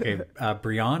 Okay,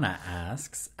 Brianna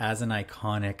asks, as an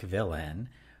iconic villain,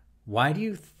 why do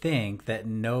you think that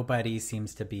nobody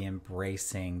seems to be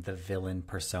embracing the villain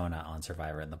persona on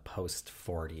Survivor in the post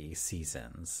 40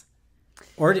 seasons?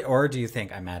 Or do you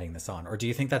think I'm adding this on? Or do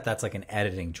you think that that's like an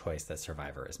editing choice that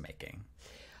Survivor is making?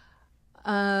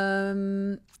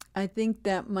 I think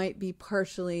that might be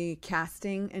partially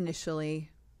casting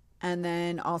initially, and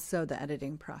then also the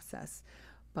editing process.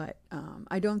 But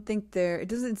I don't think it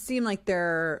doesn't seem like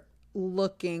they're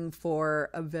looking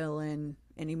for a villain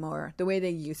anymore the way they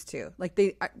used to.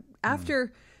 Like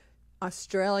after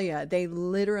Australia, they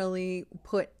literally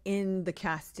put in the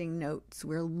casting notes,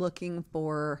 we're looking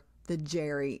for the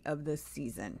Jerri of this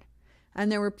season.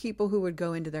 And there were people who would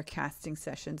go into their casting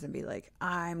sessions and be like,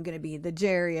 I'm going to be the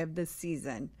Jerri of this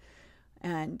season.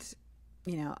 And,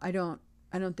 I don't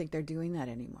think they're doing that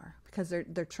anymore because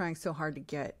they're trying so hard to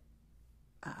get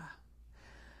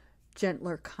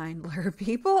gentler, kindler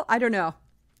people. I don't know.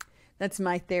 That's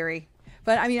my theory.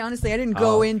 But I mean, honestly, I didn't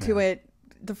go into it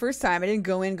the first time. I didn't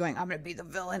go in going, I'm going to be the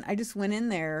villain. I just went in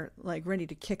there like ready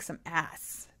to kick some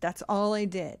ass. That's all I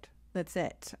did. That's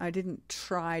it. I didn't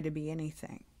try to be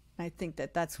anything. I think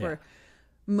that's where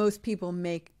most people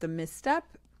make the misstep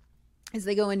is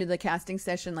they go into the casting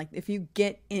session. Like if you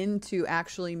get in to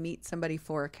actually meet somebody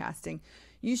for a casting,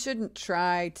 you shouldn't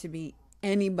try to be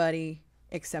anybody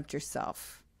except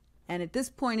yourself. And at this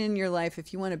point in your life,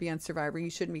 if you want to be on Survivor, you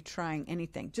shouldn't be trying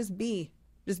anything. Just be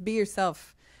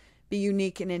yourself, be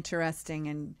unique and interesting,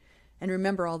 and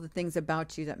remember all the things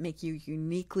about you that make you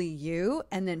uniquely you,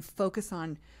 and then focus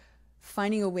on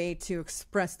finding a way to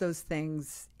express those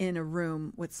things in a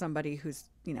room with somebody who's,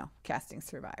 casting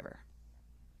Survivor.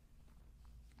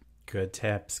 Good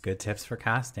tips for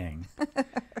casting.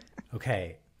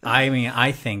 Okay. I mean,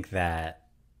 I think the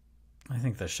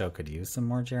show could use some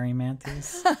more Jerri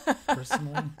Mantheys,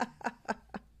 personally. I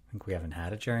think we haven't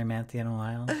had a Jerri Manthey in a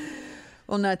while.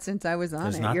 Well, not since I was on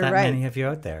There's it. not You're that right. many of you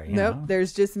out there. Nope,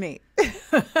 there's just me.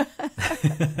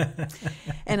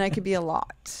 And I could be a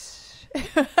lot.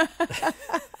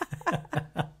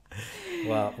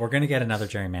 Well, we're going to get another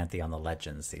Jerri Manthey on the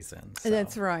Legends season. So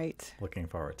that's right. Looking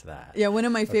forward to that. Yeah, one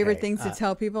of my favorite things to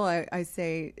tell people, I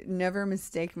say, never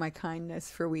mistake my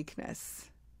kindness for weakness.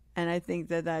 And I think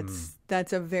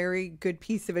that's a very good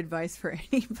piece of advice for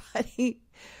anybody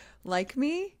like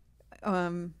me.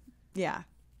 Yeah,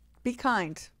 be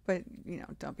kind, but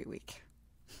don't be weak.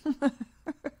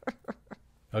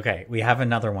 Okay, we have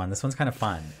another one. This one's kind of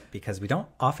fun because we don't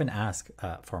often ask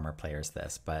former players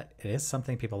this, but it is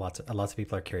something lots of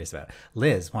people are curious about.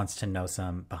 Liz wants to know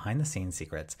some behind the scenes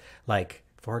secrets. Like,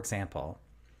 for example,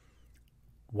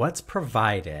 what's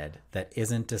provided that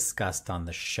isn't discussed on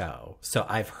the show? So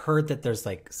I've heard that there's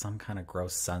like some kind of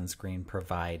gross sunscreen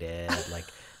provided, like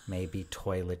maybe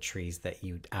toiletries that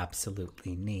you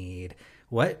absolutely need.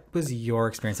 What was your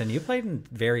experience? And you played in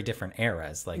very different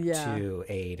eras, like 2,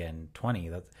 8, and 20.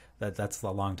 That's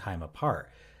a long time apart.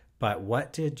 But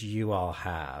what did you all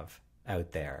have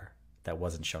out there that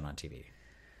wasn't shown on TV?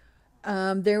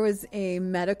 There was a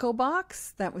medical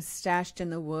box that was stashed in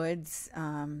the woods.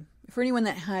 For anyone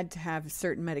that had to have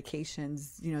certain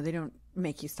medications, they don't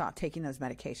make you stop taking those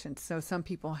medications. So some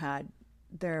people had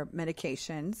their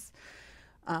medications.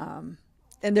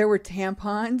 And there were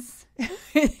tampons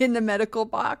in the medical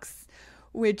box,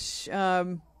 which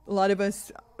a lot of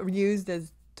us used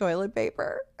as toilet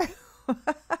paper.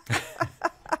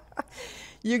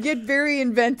 You get very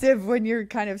inventive when you're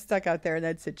kind of stuck out there in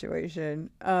that situation.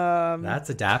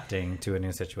 That's adapting to a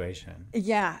new situation.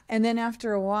 Yeah. And then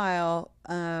after a while,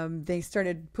 they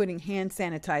started putting hand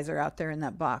sanitizer out there in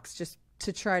that box just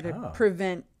to try to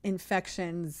prevent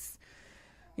infections.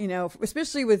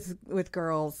 Especially with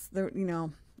girls,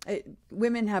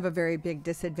 women have a very big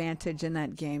disadvantage in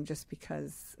that game just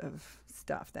because of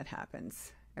stuff that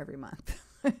happens every month.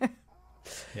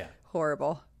 Yeah.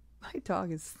 Horrible. My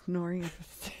dog is snoring.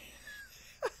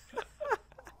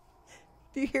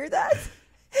 Do you hear that?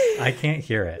 I can't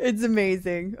hear it. It's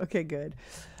amazing. Okay, good.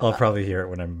 I'll probably hear it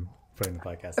when I'm putting the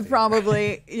podcast together.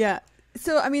 Probably, yeah.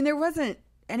 So, I mean, there wasn't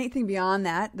anything beyond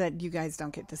that you guys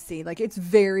don't get to see. Like, it's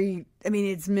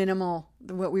it's minimal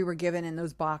what we were given in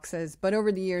those boxes. But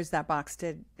over the years, that box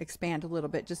did expand a little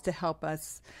bit just to help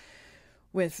us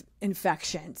with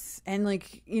infections. And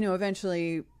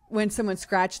eventually when someone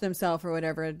scratched themselves or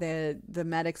whatever, the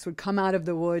medics would come out of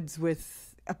the woods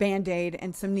with a Band-Aid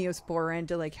and some Neosporin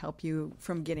to help you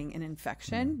from getting an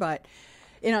infection. But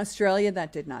in Australia,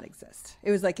 that did not exist.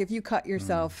 It was like if you cut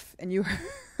yourself and you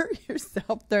hurt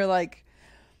yourself, they're like,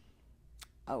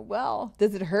 oh, well,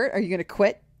 does it hurt? Are you going to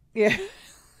quit? Yeah.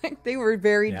 They were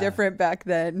very different back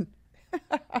then.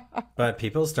 But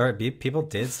people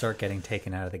did start getting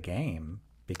taken out of the game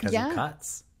because of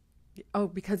cuts. Oh,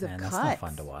 because of and cuts. That's not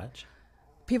fun to watch.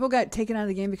 People got taken out of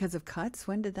the game because of cuts?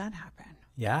 When did that happen?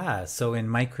 Yeah, so in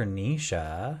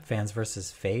Micronesia, fans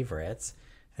versus favorites,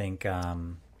 I think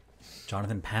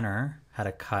Jonathan Penner had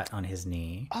a cut on his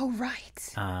knee. Oh,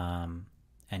 right.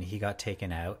 And he got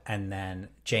taken out. And then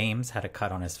James had a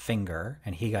cut on his finger,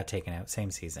 and he got taken out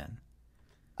same season.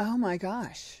 Oh, my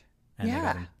gosh.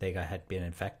 And they had been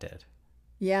infected.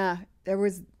 Yeah, there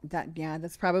was that. Yeah,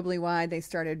 that's probably why they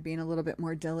started being a little bit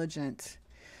more diligent.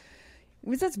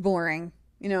 That's boring,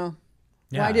 you know.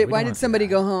 Yeah, why did somebody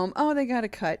go home? Oh, they got a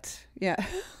cut. Yeah.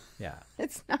 Yeah.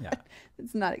 It's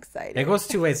not exciting. It goes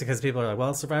two ways because people are like,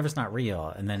 well, Survivor's not real.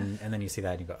 And then you see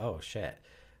that and you go, oh, shit.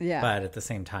 Yeah. But at the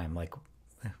same time, like,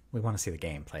 we want to see the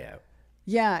game play out.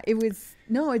 Yeah,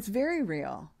 it's very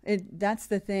real. That's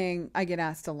the thing I get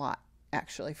asked a lot,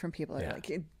 actually, from people that are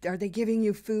like, are they giving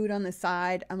you food on the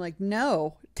side? I'm like,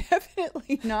 no,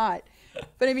 definitely not.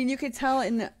 But I mean, you could tell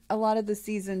in a lot of the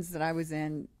seasons that I was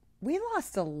in, we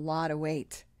lost a lot of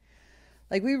weight.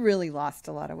 Like, we really lost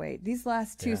a lot of weight. These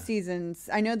last two seasons,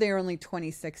 I know they are only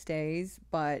 26 days,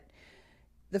 but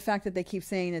the fact that they keep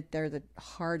saying that they're the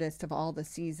hardest of all the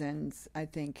seasons, I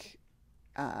think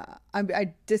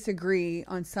I disagree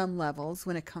on some levels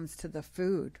when it comes to the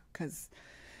food, because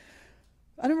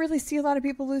I don't really see a lot of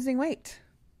people losing weight.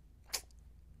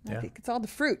 I think it's all the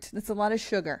fruit. That's a lot of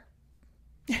sugar.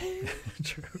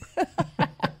 True.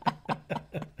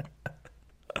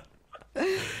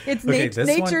 It's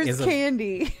nature's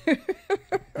candy.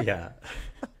 Yeah.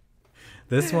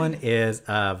 This one is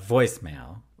a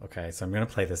voicemail. Okay, so I'm going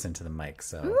to play this into the mic,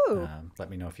 so let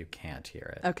me know if you can't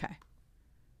hear it. Okay.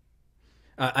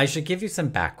 I should give you some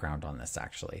background on this,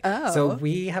 actually. Oh. So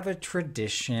we have a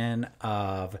tradition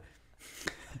of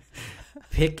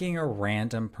picking a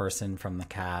random person from the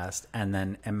cast and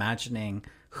then imagining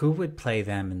who would play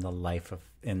them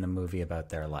in the movie about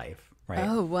their life. Right.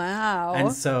 Oh, wow.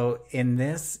 And so in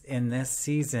this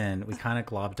season, we kind of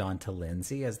globbed onto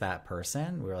Lindsay as that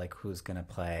person. We were like, who's going to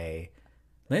play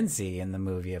Lindsay in the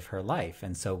movie of her life?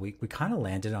 And so we kind of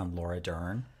landed on Laura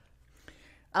Dern.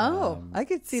 Oh, I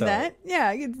could see that. Yeah,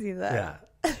 I could see that.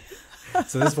 Yeah.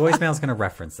 So this voicemail is going to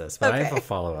reference this, but Okay. I have a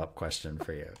follow-up question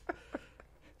for you.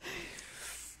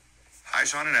 Hi,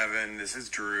 Sean and Evan. This is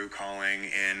Drew calling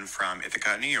in from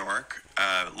Ithaca, New York.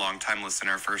 Long-time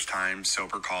listener, first-time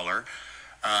sober caller.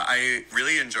 I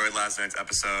really enjoyed last night's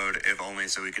episode, if only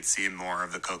so we could see more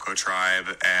of the Coco tribe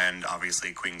and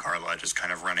obviously Queen Carla just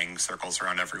kind of running circles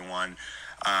around everyone.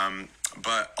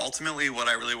 But ultimately, what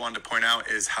I really wanted to point out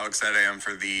is how excited I am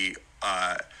for the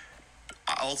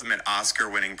ultimate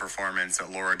Oscar-winning performance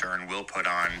that Laura Dern will put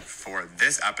on for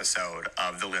this episode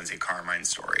of the Lindsay Carmine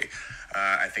story.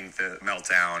 I think the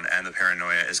meltdown and the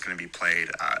paranoia is going to be played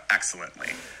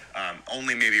excellently,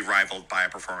 only maybe rivaled by a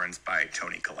performance by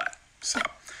Toni Collette. So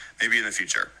maybe in the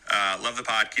future. Love the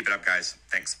pod. Keep it up, guys.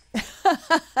 Thanks.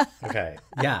 Okay.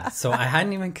 Yeah. So I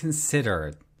hadn't even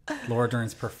considered Laura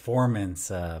Dern's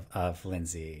performance of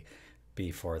Lindsay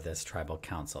before this tribal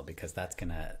council, because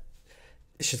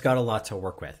she's got a lot to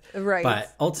work with. Right.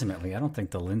 But ultimately, I don't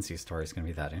think the Lindsay story is going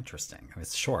to be that interesting. I mean,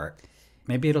 it's short.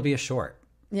 Maybe it'll be a short.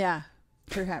 Yeah,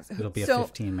 perhaps. It'll be a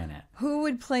 15-minute. Who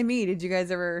would play me? Did you guys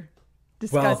ever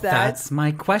discuss that? That's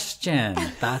my question.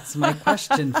 That's my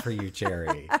question for you,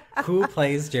 Jerri. Who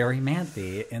plays Jerri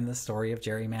Manthey in the story of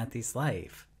Jerri Manthey's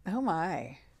life? Oh,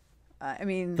 my. I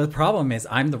mean... The problem is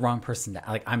I'm the wrong person to...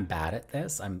 Like, I'm bad at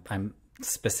this. I'm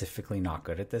specifically not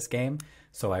good at this game.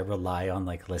 So I rely on,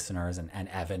 like, listeners. And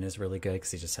Evan is really good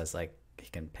because he just has, like... He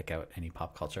can pick out any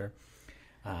pop culture.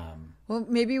 Well,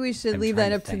 maybe we should leave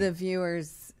that up to the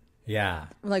viewers. Yeah.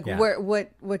 Like, yeah.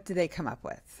 What do they come up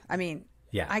with? I mean...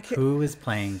 Yeah. Who is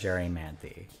playing Jerri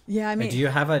Manthey? Yeah, I mean... Do you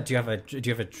have a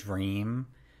dream?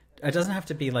 It doesn't have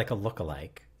to be, like, a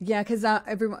lookalike. Yeah, because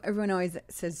everyone always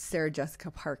says Sarah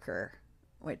Jessica Parker,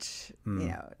 which, you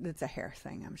know, that's a hair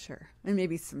thing, I'm sure. And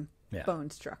maybe some bone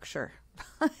structure.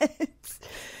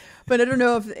 But I don't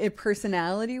know if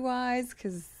personality-wise,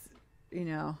 because, you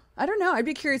know, I don't know. I'd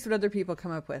be curious what other people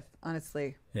come up with,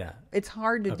 honestly. Yeah. It's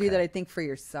hard to do that, I think, for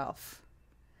yourself.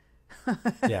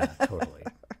 Yeah, totally.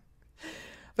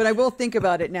 But I will think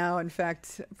about it now. In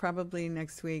fact, probably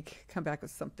next week, come back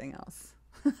with something else.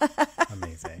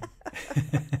 Amazing.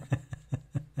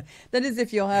 That is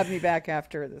if you'll have me back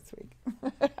after this week.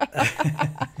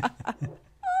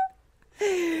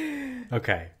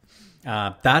 Okay.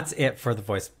 That's it for the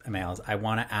voicemails. I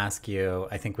want to ask you,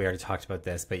 I think we already talked about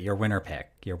this, but your winner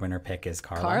pick. Your winner pick is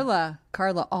Carla.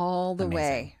 Carla all the Amazing.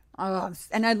 way. Oh,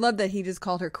 and I love that he just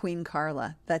called her Queen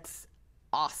Carla. That's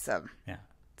awesome. Yeah.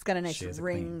 It's got a nice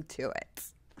ring to it.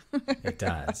 It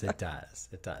does. It does.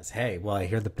 It does. Hey, well, I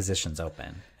hear the position's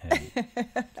open in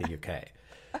the UK.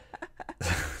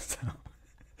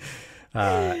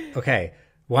 Okay.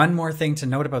 One more thing to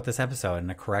note about this episode, and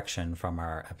a correction from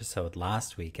our episode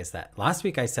last week, is that last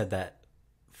week I said that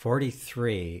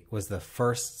 43 was the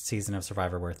first season of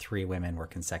Survivor where 3 women were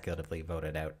consecutively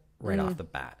voted out right off the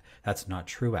bat. That's not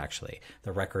true, actually.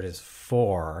 The record is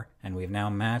 4, and we've now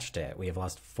matched it. We have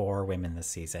lost 4 women this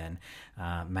season,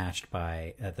 matched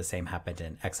by the same happened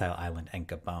in Exile Island and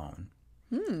Gabon.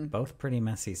 Both pretty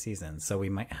messy seasons, so we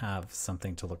might have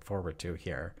something to look forward to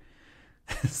here.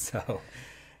 So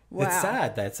it's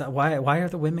sad. That's why are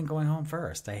the women going home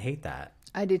first? I hate that.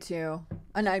 I do too.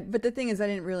 But the thing is, I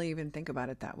didn't really even think about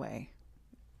it that way.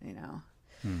 You know,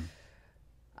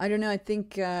 I don't know. I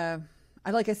think,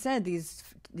 like I said, these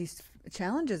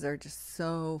challenges are just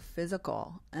so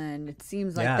physical, and it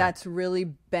seems like that's really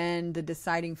been the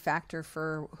deciding factor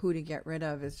for who to get rid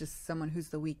of, is just someone who's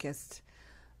the weakest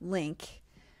link,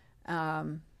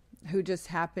 who just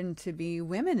happened to be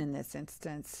women in this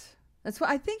instance. That's why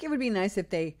I think it would be nice if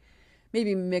they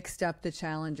maybe mixed up the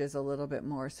challenges a little bit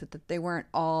more, so that they weren't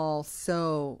all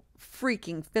so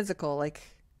freaking physical. Like,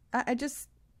 I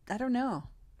don't know.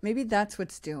 Maybe that's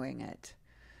what's doing it.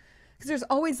 Because there's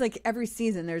always, like, every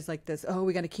season, there's like this,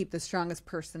 we got to keep the strongest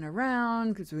person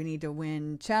around because we need to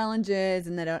win challenges.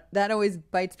 And that always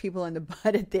bites people in the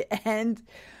butt at the end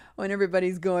when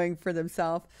everybody's going for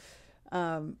themselves.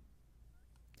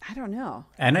 I don't know.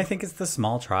 And I think it's the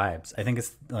small tribes. I think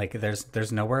it's like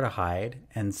there's nowhere to hide.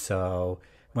 And so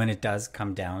when it does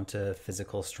come down to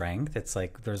physical strength, it's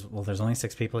like there's only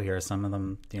 6 people here. Some of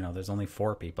them, there's only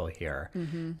 4 people here.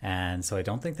 And so I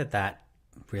don't think that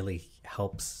really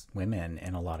helps women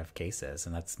in a lot of cases.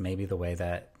 And that's maybe the way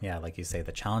that, like you say,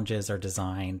 the challenges are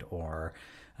designed, or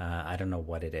I don't know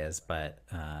what it is, but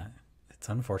it's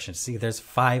unfortunate to see there's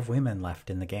 5 women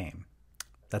left in the game.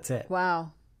 That's it.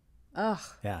 Wow. Ugh.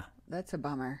 Yeah. That's a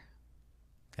bummer.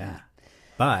 Yeah.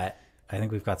 But I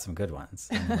think we've got some good ones.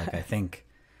 And like I think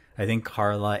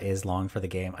Carla is long for the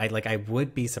game. I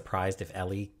would be surprised if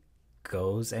Ellie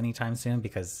goes anytime soon,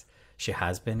 because she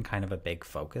has been kind of a big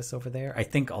focus over there. I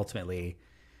think ultimately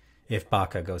if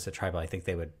Baca goes to tribal, I think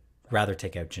they would rather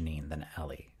take out Janine than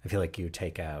Ellie. I feel like you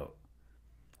take out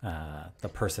the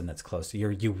person that's close.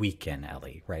 You weaken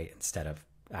Ellie, right? Instead of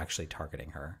actually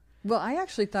targeting her. Well, I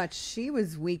actually thought she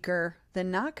was weaker than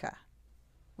Naka.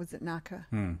 Was it Naka?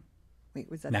 Wait,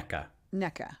 was that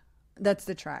Neka? That's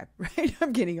the tribe, right?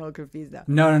 I'm getting all confused now.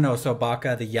 No. So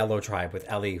Baca, the yellow tribe, with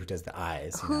Ellie, who does the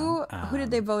eyes. Who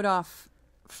did they vote off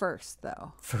first,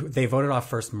 though? They voted off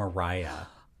first Mariah,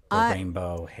 the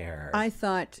rainbow hair. I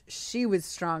thought she was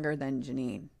stronger than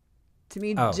Janine. To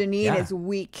me, Janine is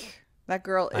weak. That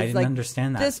girl is, I didn't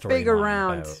understand that this big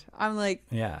around. I'm like,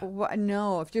 what?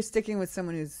 No, if you're sticking with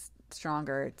someone who's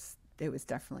stronger, it was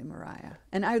definitely Mariah.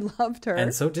 And I loved her.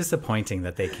 And so disappointing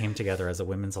that they came together as a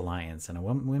women's alliance, and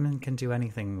women can do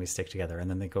anything, we stick together, and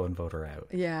then they go and vote her out.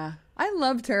 Yeah. I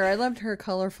loved her. I loved her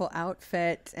colorful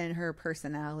outfit and her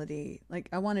personality. Like,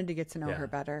 I wanted to get to know her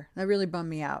better. That really bummed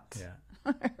me out.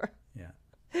 Yeah. Yeah.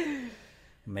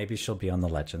 Maybe she'll be on the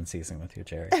Legend season with you,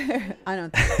 Jerri. I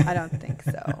don't think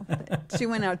so. She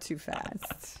went out too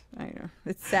fast. I know.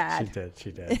 It's sad.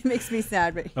 She did. It makes me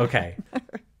sad. But okay.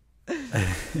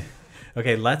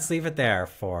 Okay, let's leave it there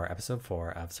for episode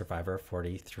 4 of Survivor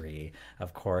 43.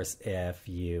 Of course, if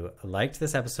you liked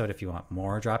this episode, if you want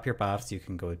more Drop Your Buffs, you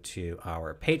can go to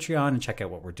our Patreon and check out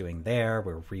what we're doing there.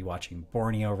 We're rewatching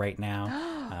Borneo right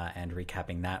now and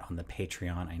recapping that on the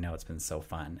Patreon. I know it's been so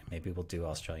fun. Maybe we'll do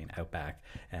Australian Outback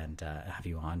and have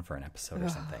you on for an episode or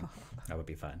something. That would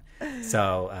be fun.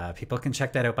 So people can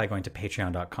check that out by going to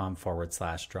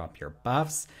patreon.com/Drop Your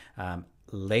Buffs.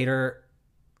 Later,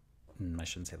 I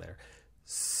shouldn't say later.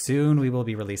 Soon we will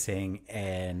be releasing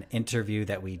an interview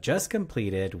that we just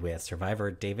completed with Survivor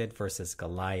David versus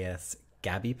Goliath's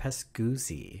Gabby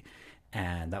Pascuzzi.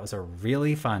 And that was a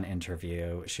really fun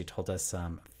interview. She told us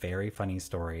some very funny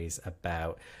stories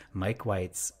about Mike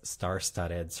White's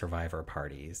star-studded Survivor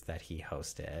parties that he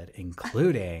hosted,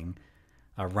 including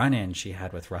a run-in she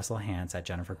had with Russell Hantz at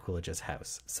Jennifer Coolidge's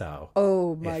house. So,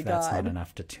 if that's not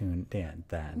enough to tune in,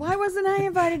 then why wasn't I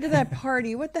invited to that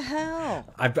party? What the hell?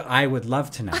 I would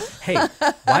love to know. Hey,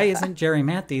 why isn't Jerri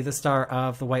Manthey the star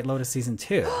of The White Lotus season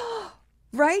 2?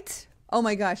 Right? Oh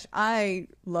my gosh, I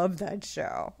love that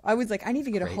show. I was like, I need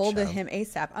to get a hold of him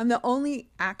ASAP. I'm the only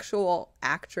actual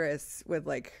actress with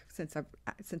since I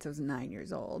was 9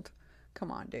 years old.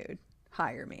 Come on, dude,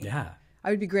 hire me. Yeah. I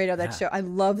would be great on that show. I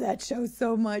love that show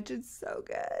so much. It's so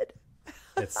good.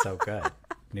 It's so good.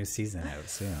 New season out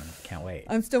soon. Can't wait.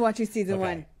 I'm still watching season Okay.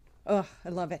 1. Oh, I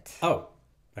love it. Oh,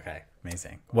 okay.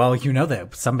 Amazing. Well, you know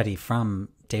that somebody from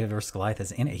David vs. Goliath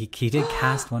is in it. He did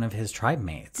cast one of his tribe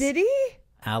mates. Did he?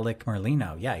 Alec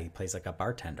Merlino. Yeah, he plays like a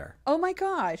bartender. Oh my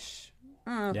gosh.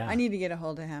 Yeah. I need to get a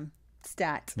hold of him.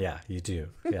 Stat. Yeah, you do.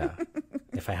 Yeah.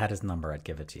 If I had his number, I'd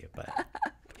give it to you. But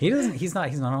he doesn't. He's not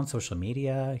on social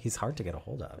media. He's hard to get a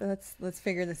hold of. Let's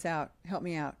figure this out. Help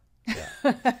me out.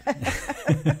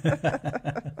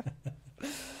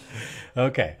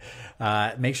 Okay.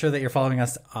 Make sure that you're following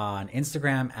us on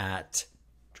Instagram at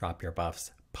Drop Your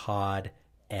Buffs Pod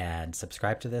and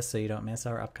subscribe to this so you don't miss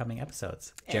our upcoming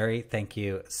episodes. Jerri, thank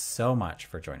you so much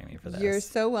for joining me for this. You're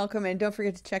so welcome. And don't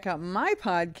forget to check out my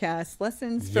podcast,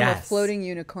 Lessons from a Floating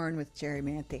Unicorn with Jerri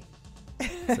Manthey.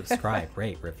 Subscribe,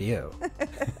 rate, review.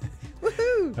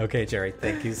 Woohoo! Okay, Jerri,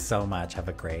 thank you so much. Have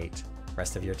a great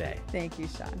rest of your day. Thank you,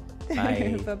 Sean.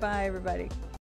 Bye. Bye-bye, everybody.